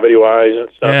 gravity-wise and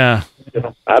stuff.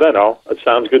 Yeah. I don't know. It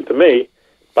sounds good to me,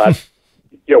 but,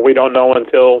 we don't know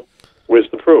until where's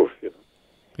the proof.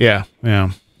 Yeah.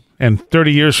 And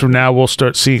 30 years from now, we'll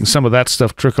start seeing some of that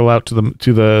stuff trickle out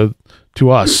to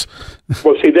us.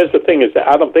 Well, see, there's the thing is that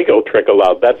I don't think it'll trickle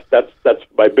out. That's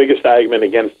my biggest argument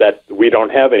against that. We don't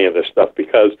have any of this stuff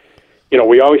because,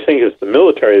 we always think it's the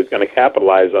military is going to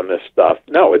capitalize on this stuff.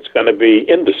 No, it's going to be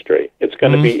industry. It's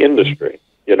going to be industry.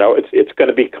 It's going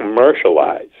to be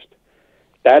commercialized.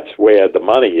 That's where the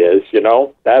money is.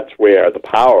 That's where the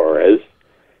power is.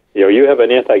 You have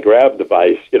an anti-grav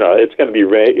device. It's going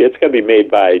to be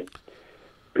made by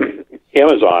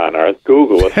Amazon or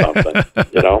Google or something.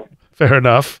 Fair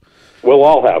enough. We'll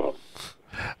all have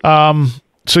them.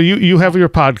 So you have your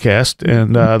podcast,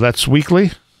 and that's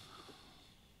weekly.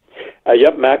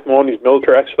 Yep, Mack Maloney's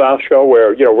Military X-Files show,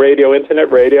 where radio,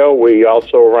 internet radio. We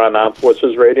also run Armed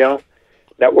Forces Radio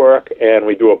Network, and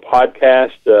we do a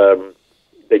podcast.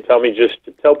 They tell me just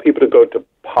to tell people to go to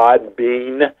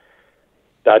Podbean.com.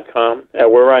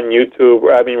 We're on YouTube.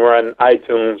 We're on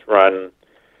iTunes. We're on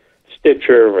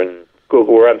Stitcher and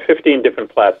Google. We're on 15 different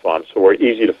platforms, so we're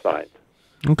easy to find.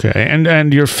 Okay,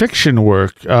 and your fiction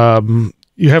work,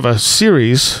 you have a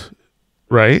series,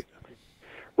 right?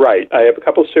 Right. I have a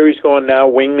couple series going now.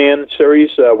 Wingman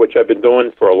series, which I've been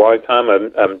doing for a long time.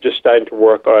 I'm just starting to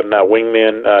work on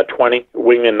Wingman 20.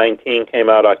 Wingman 19 came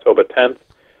out October 10th.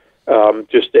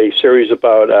 Just a series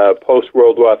about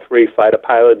post-World War III fighter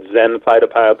pilot, Zen fighter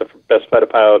pilot, the best fighter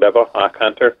pilot ever, Hawk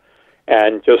Hunter.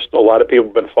 And just a lot of people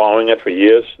have been following it for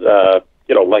years,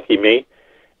 lucky me.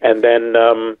 And then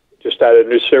just started a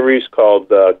new series called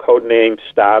Codenamed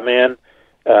Starman,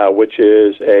 which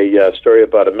is a story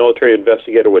about a military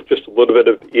investigator with just a little bit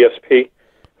of ESP.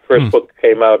 First book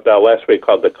came out last week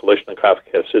called The Kalishnikov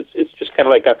Kiss. It's just kind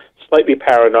of like a slightly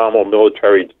paranormal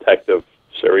military detective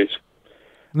series.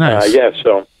 Nice.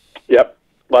 A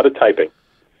lot of typing.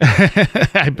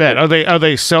 I bet. Are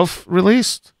they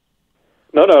self-released?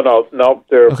 No.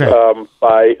 They're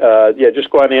just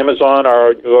go on Amazon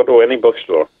or go to any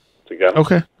bookstore to get them.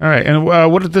 Okay, all right. And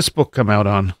what did this book come out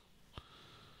on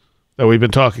that we've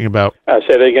been talking about? Say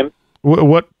that again.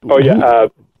 What? Oh, yeah.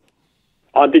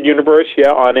 Haunted Universe,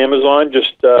 on Amazon.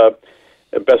 Just the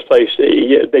best place.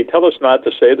 They tell us not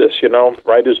to say this,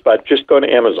 writers, but just go to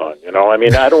Amazon. I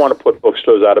mean, I don't want to put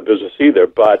bookstores out of business either,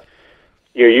 but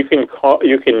you can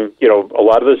a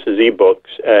lot of this is ebooks,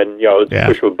 and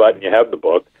push a button, you have the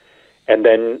book, and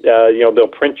then they'll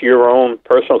print your own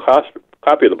personal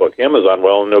copy of the book. Amazon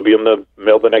will, and they'll be in the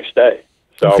mail the next day.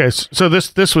 So okay, so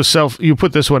this was you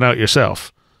put this one out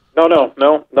yourself? No. Oh,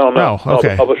 okay.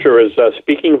 The publisher is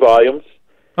Speaking Volumes.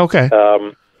 Okay.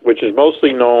 Which is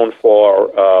mostly known for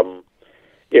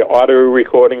audio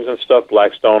recordings and stuff.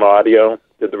 Blackstone Audio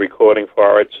did the recording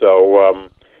for it. So,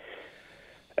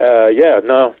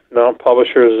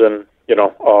 publishers and,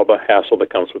 all the hassle that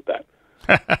comes with that.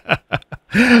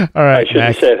 All right, I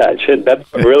shouldn't say that.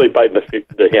 That's really biting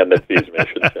the hand that feeds me. I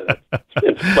shouldn't say that.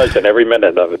 It's pleasant. Every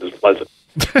minute of it is pleasant.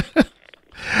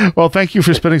 Well, thank you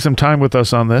for spending some time with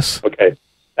us on this. Okay,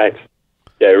 thanks.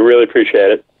 Yeah, I really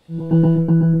appreciate it.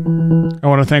 I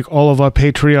want to thank all of our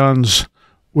Patreons,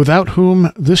 without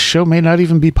whom this show may not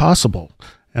even be possible.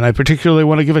 And I particularly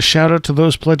want to give a shout out to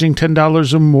those pledging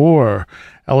 $10 or more: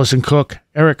 Allison Cook,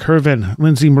 Eric Hervin,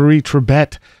 Lindsay Marie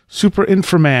Trebet, Super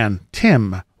Inframan,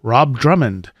 Tim, Rob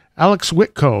Drummond, Alex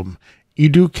Whitcomb,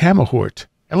 Edu Camahort,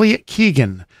 Elliot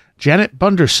Keegan, Janet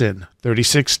Bunderson,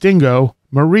 36 Dingo,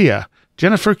 Maria,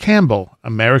 Jennifer Campbell,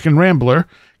 American Rambler,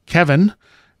 Kevin,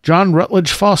 John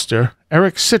Rutledge Foster,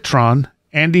 Eric Citron,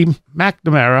 Andy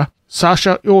McNamara,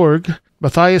 Sasha Org,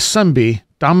 Matthias Sunby,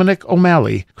 Dominic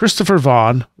O'Malley, Christopher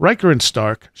Vaughn, Riker and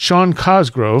Stark, Sean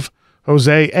Cosgrove,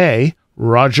 Jose A.,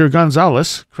 Roger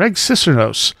Gonzalez, Craig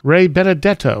Cicernos, Ray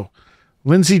Benedetto,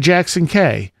 Lindsey Jackson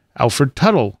K., Alfred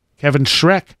Tuttle, Kevin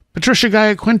Schreck, Patricia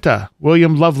Gaia-Quinta,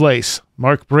 William Lovelace,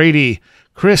 Mark Brady,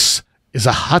 Chris is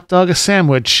a hot dog a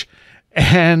sandwich,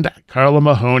 and Carla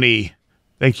Mahoney.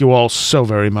 Thank you all so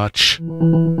very much.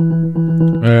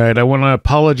 All right, I want to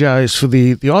apologize for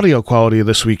the audio quality of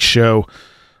this week's show.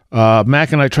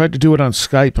 Mac and I tried to do it on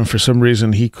Skype, and for some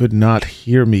reason he could not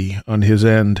hear me on his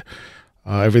end.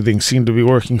 Everything seemed to be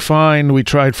working fine. We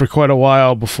tried for quite a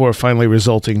while before finally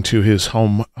resulting to his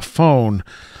home phone.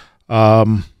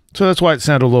 So that's why it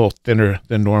sounded a little thinner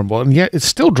than normal. And yet it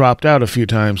still dropped out a few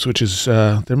times, which is,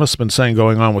 there must have been something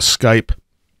going on with Skype.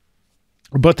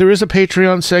 But there is a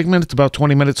Patreon segment. It's about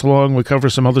 20 minutes long. We cover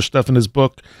some other stuff in his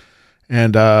book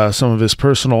and some of his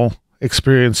personal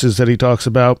experiences that he talks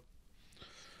about.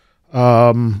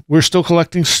 We're still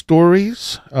collecting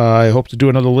stories. I hope to do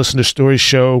another Listener Stories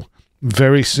show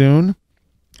very soon.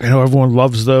 I know everyone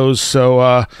loves those.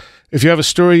 So if you have a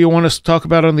story you want us to talk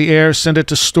about on the air, send it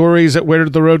to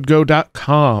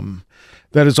stories@wheredidtheroadgo.com.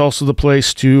 That is also the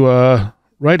place to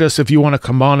write us if you want to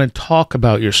come on and talk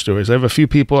about your stories. I have a few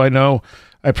people I know.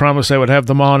 I promised I would have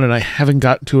them on, and I haven't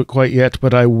gotten to it quite yet,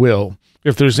 but I will.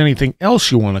 If there's anything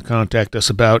else you want to contact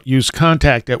us about, use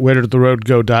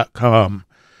contact@wheredidtheroadgo.com.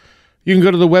 You can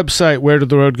go to the website,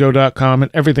 wheredidtheroadgo.com,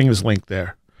 and everything is linked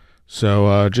there.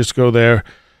 So just go there.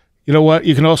 You know what?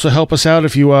 You can also help us out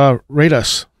if you rate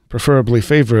us, preferably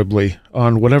favorably,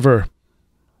 on whatever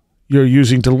you're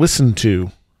using to listen to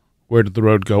Where Did the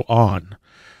Road Go On.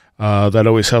 That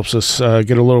always helps us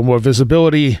get a little more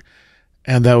visibility,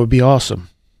 and that would be awesome.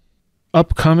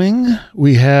 Upcoming,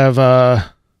 we have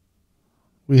our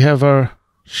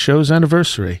show's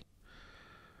anniversary.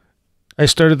 I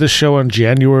started this show on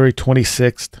January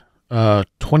 26th,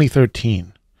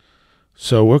 2013.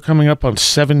 So we're coming up on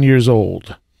 7 years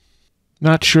old.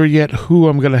 Not sure yet who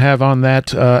I'm going to have on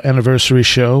that anniversary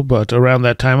show, but around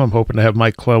that time I'm hoping to have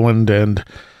Mike Cleland and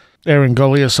Aaron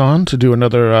Gullius on to do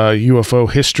another UFO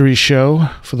history show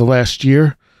for the last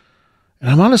year. And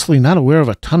I'm honestly not aware of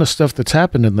a ton of stuff that's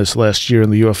happened in this last year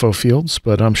in the UFO fields,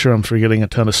 but I'm sure I'm forgetting a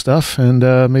ton of stuff, and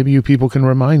maybe you people can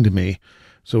remind me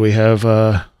so we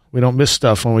don't miss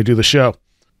stuff when we do the show.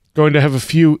 Going to have a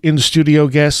few in-studio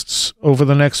guests over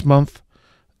the next month,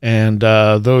 and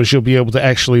those you'll be able to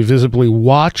actually visibly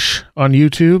watch on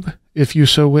YouTube if you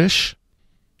so wish.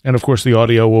 And of course the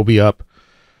audio will be up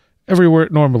everywhere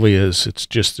it normally is. It's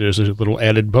just there's a little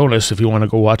added bonus if you want to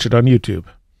go watch it on YouTube.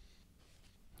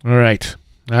 All right.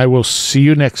 I will see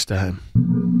you next time.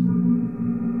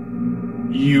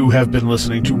 You have been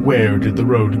listening to Where Did the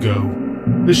Road Go?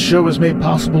 This show is made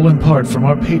possible in part from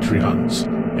our Patreons,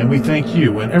 and we thank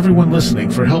you and everyone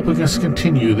listening for helping us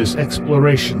continue this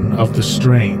exploration of the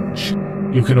strange.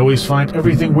 You can always find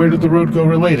everything Where Did the Road Go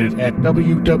related at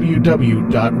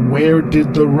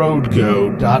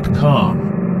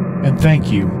www.wheredidtheroadgo.com. and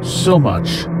thank you so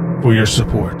much for your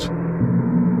support.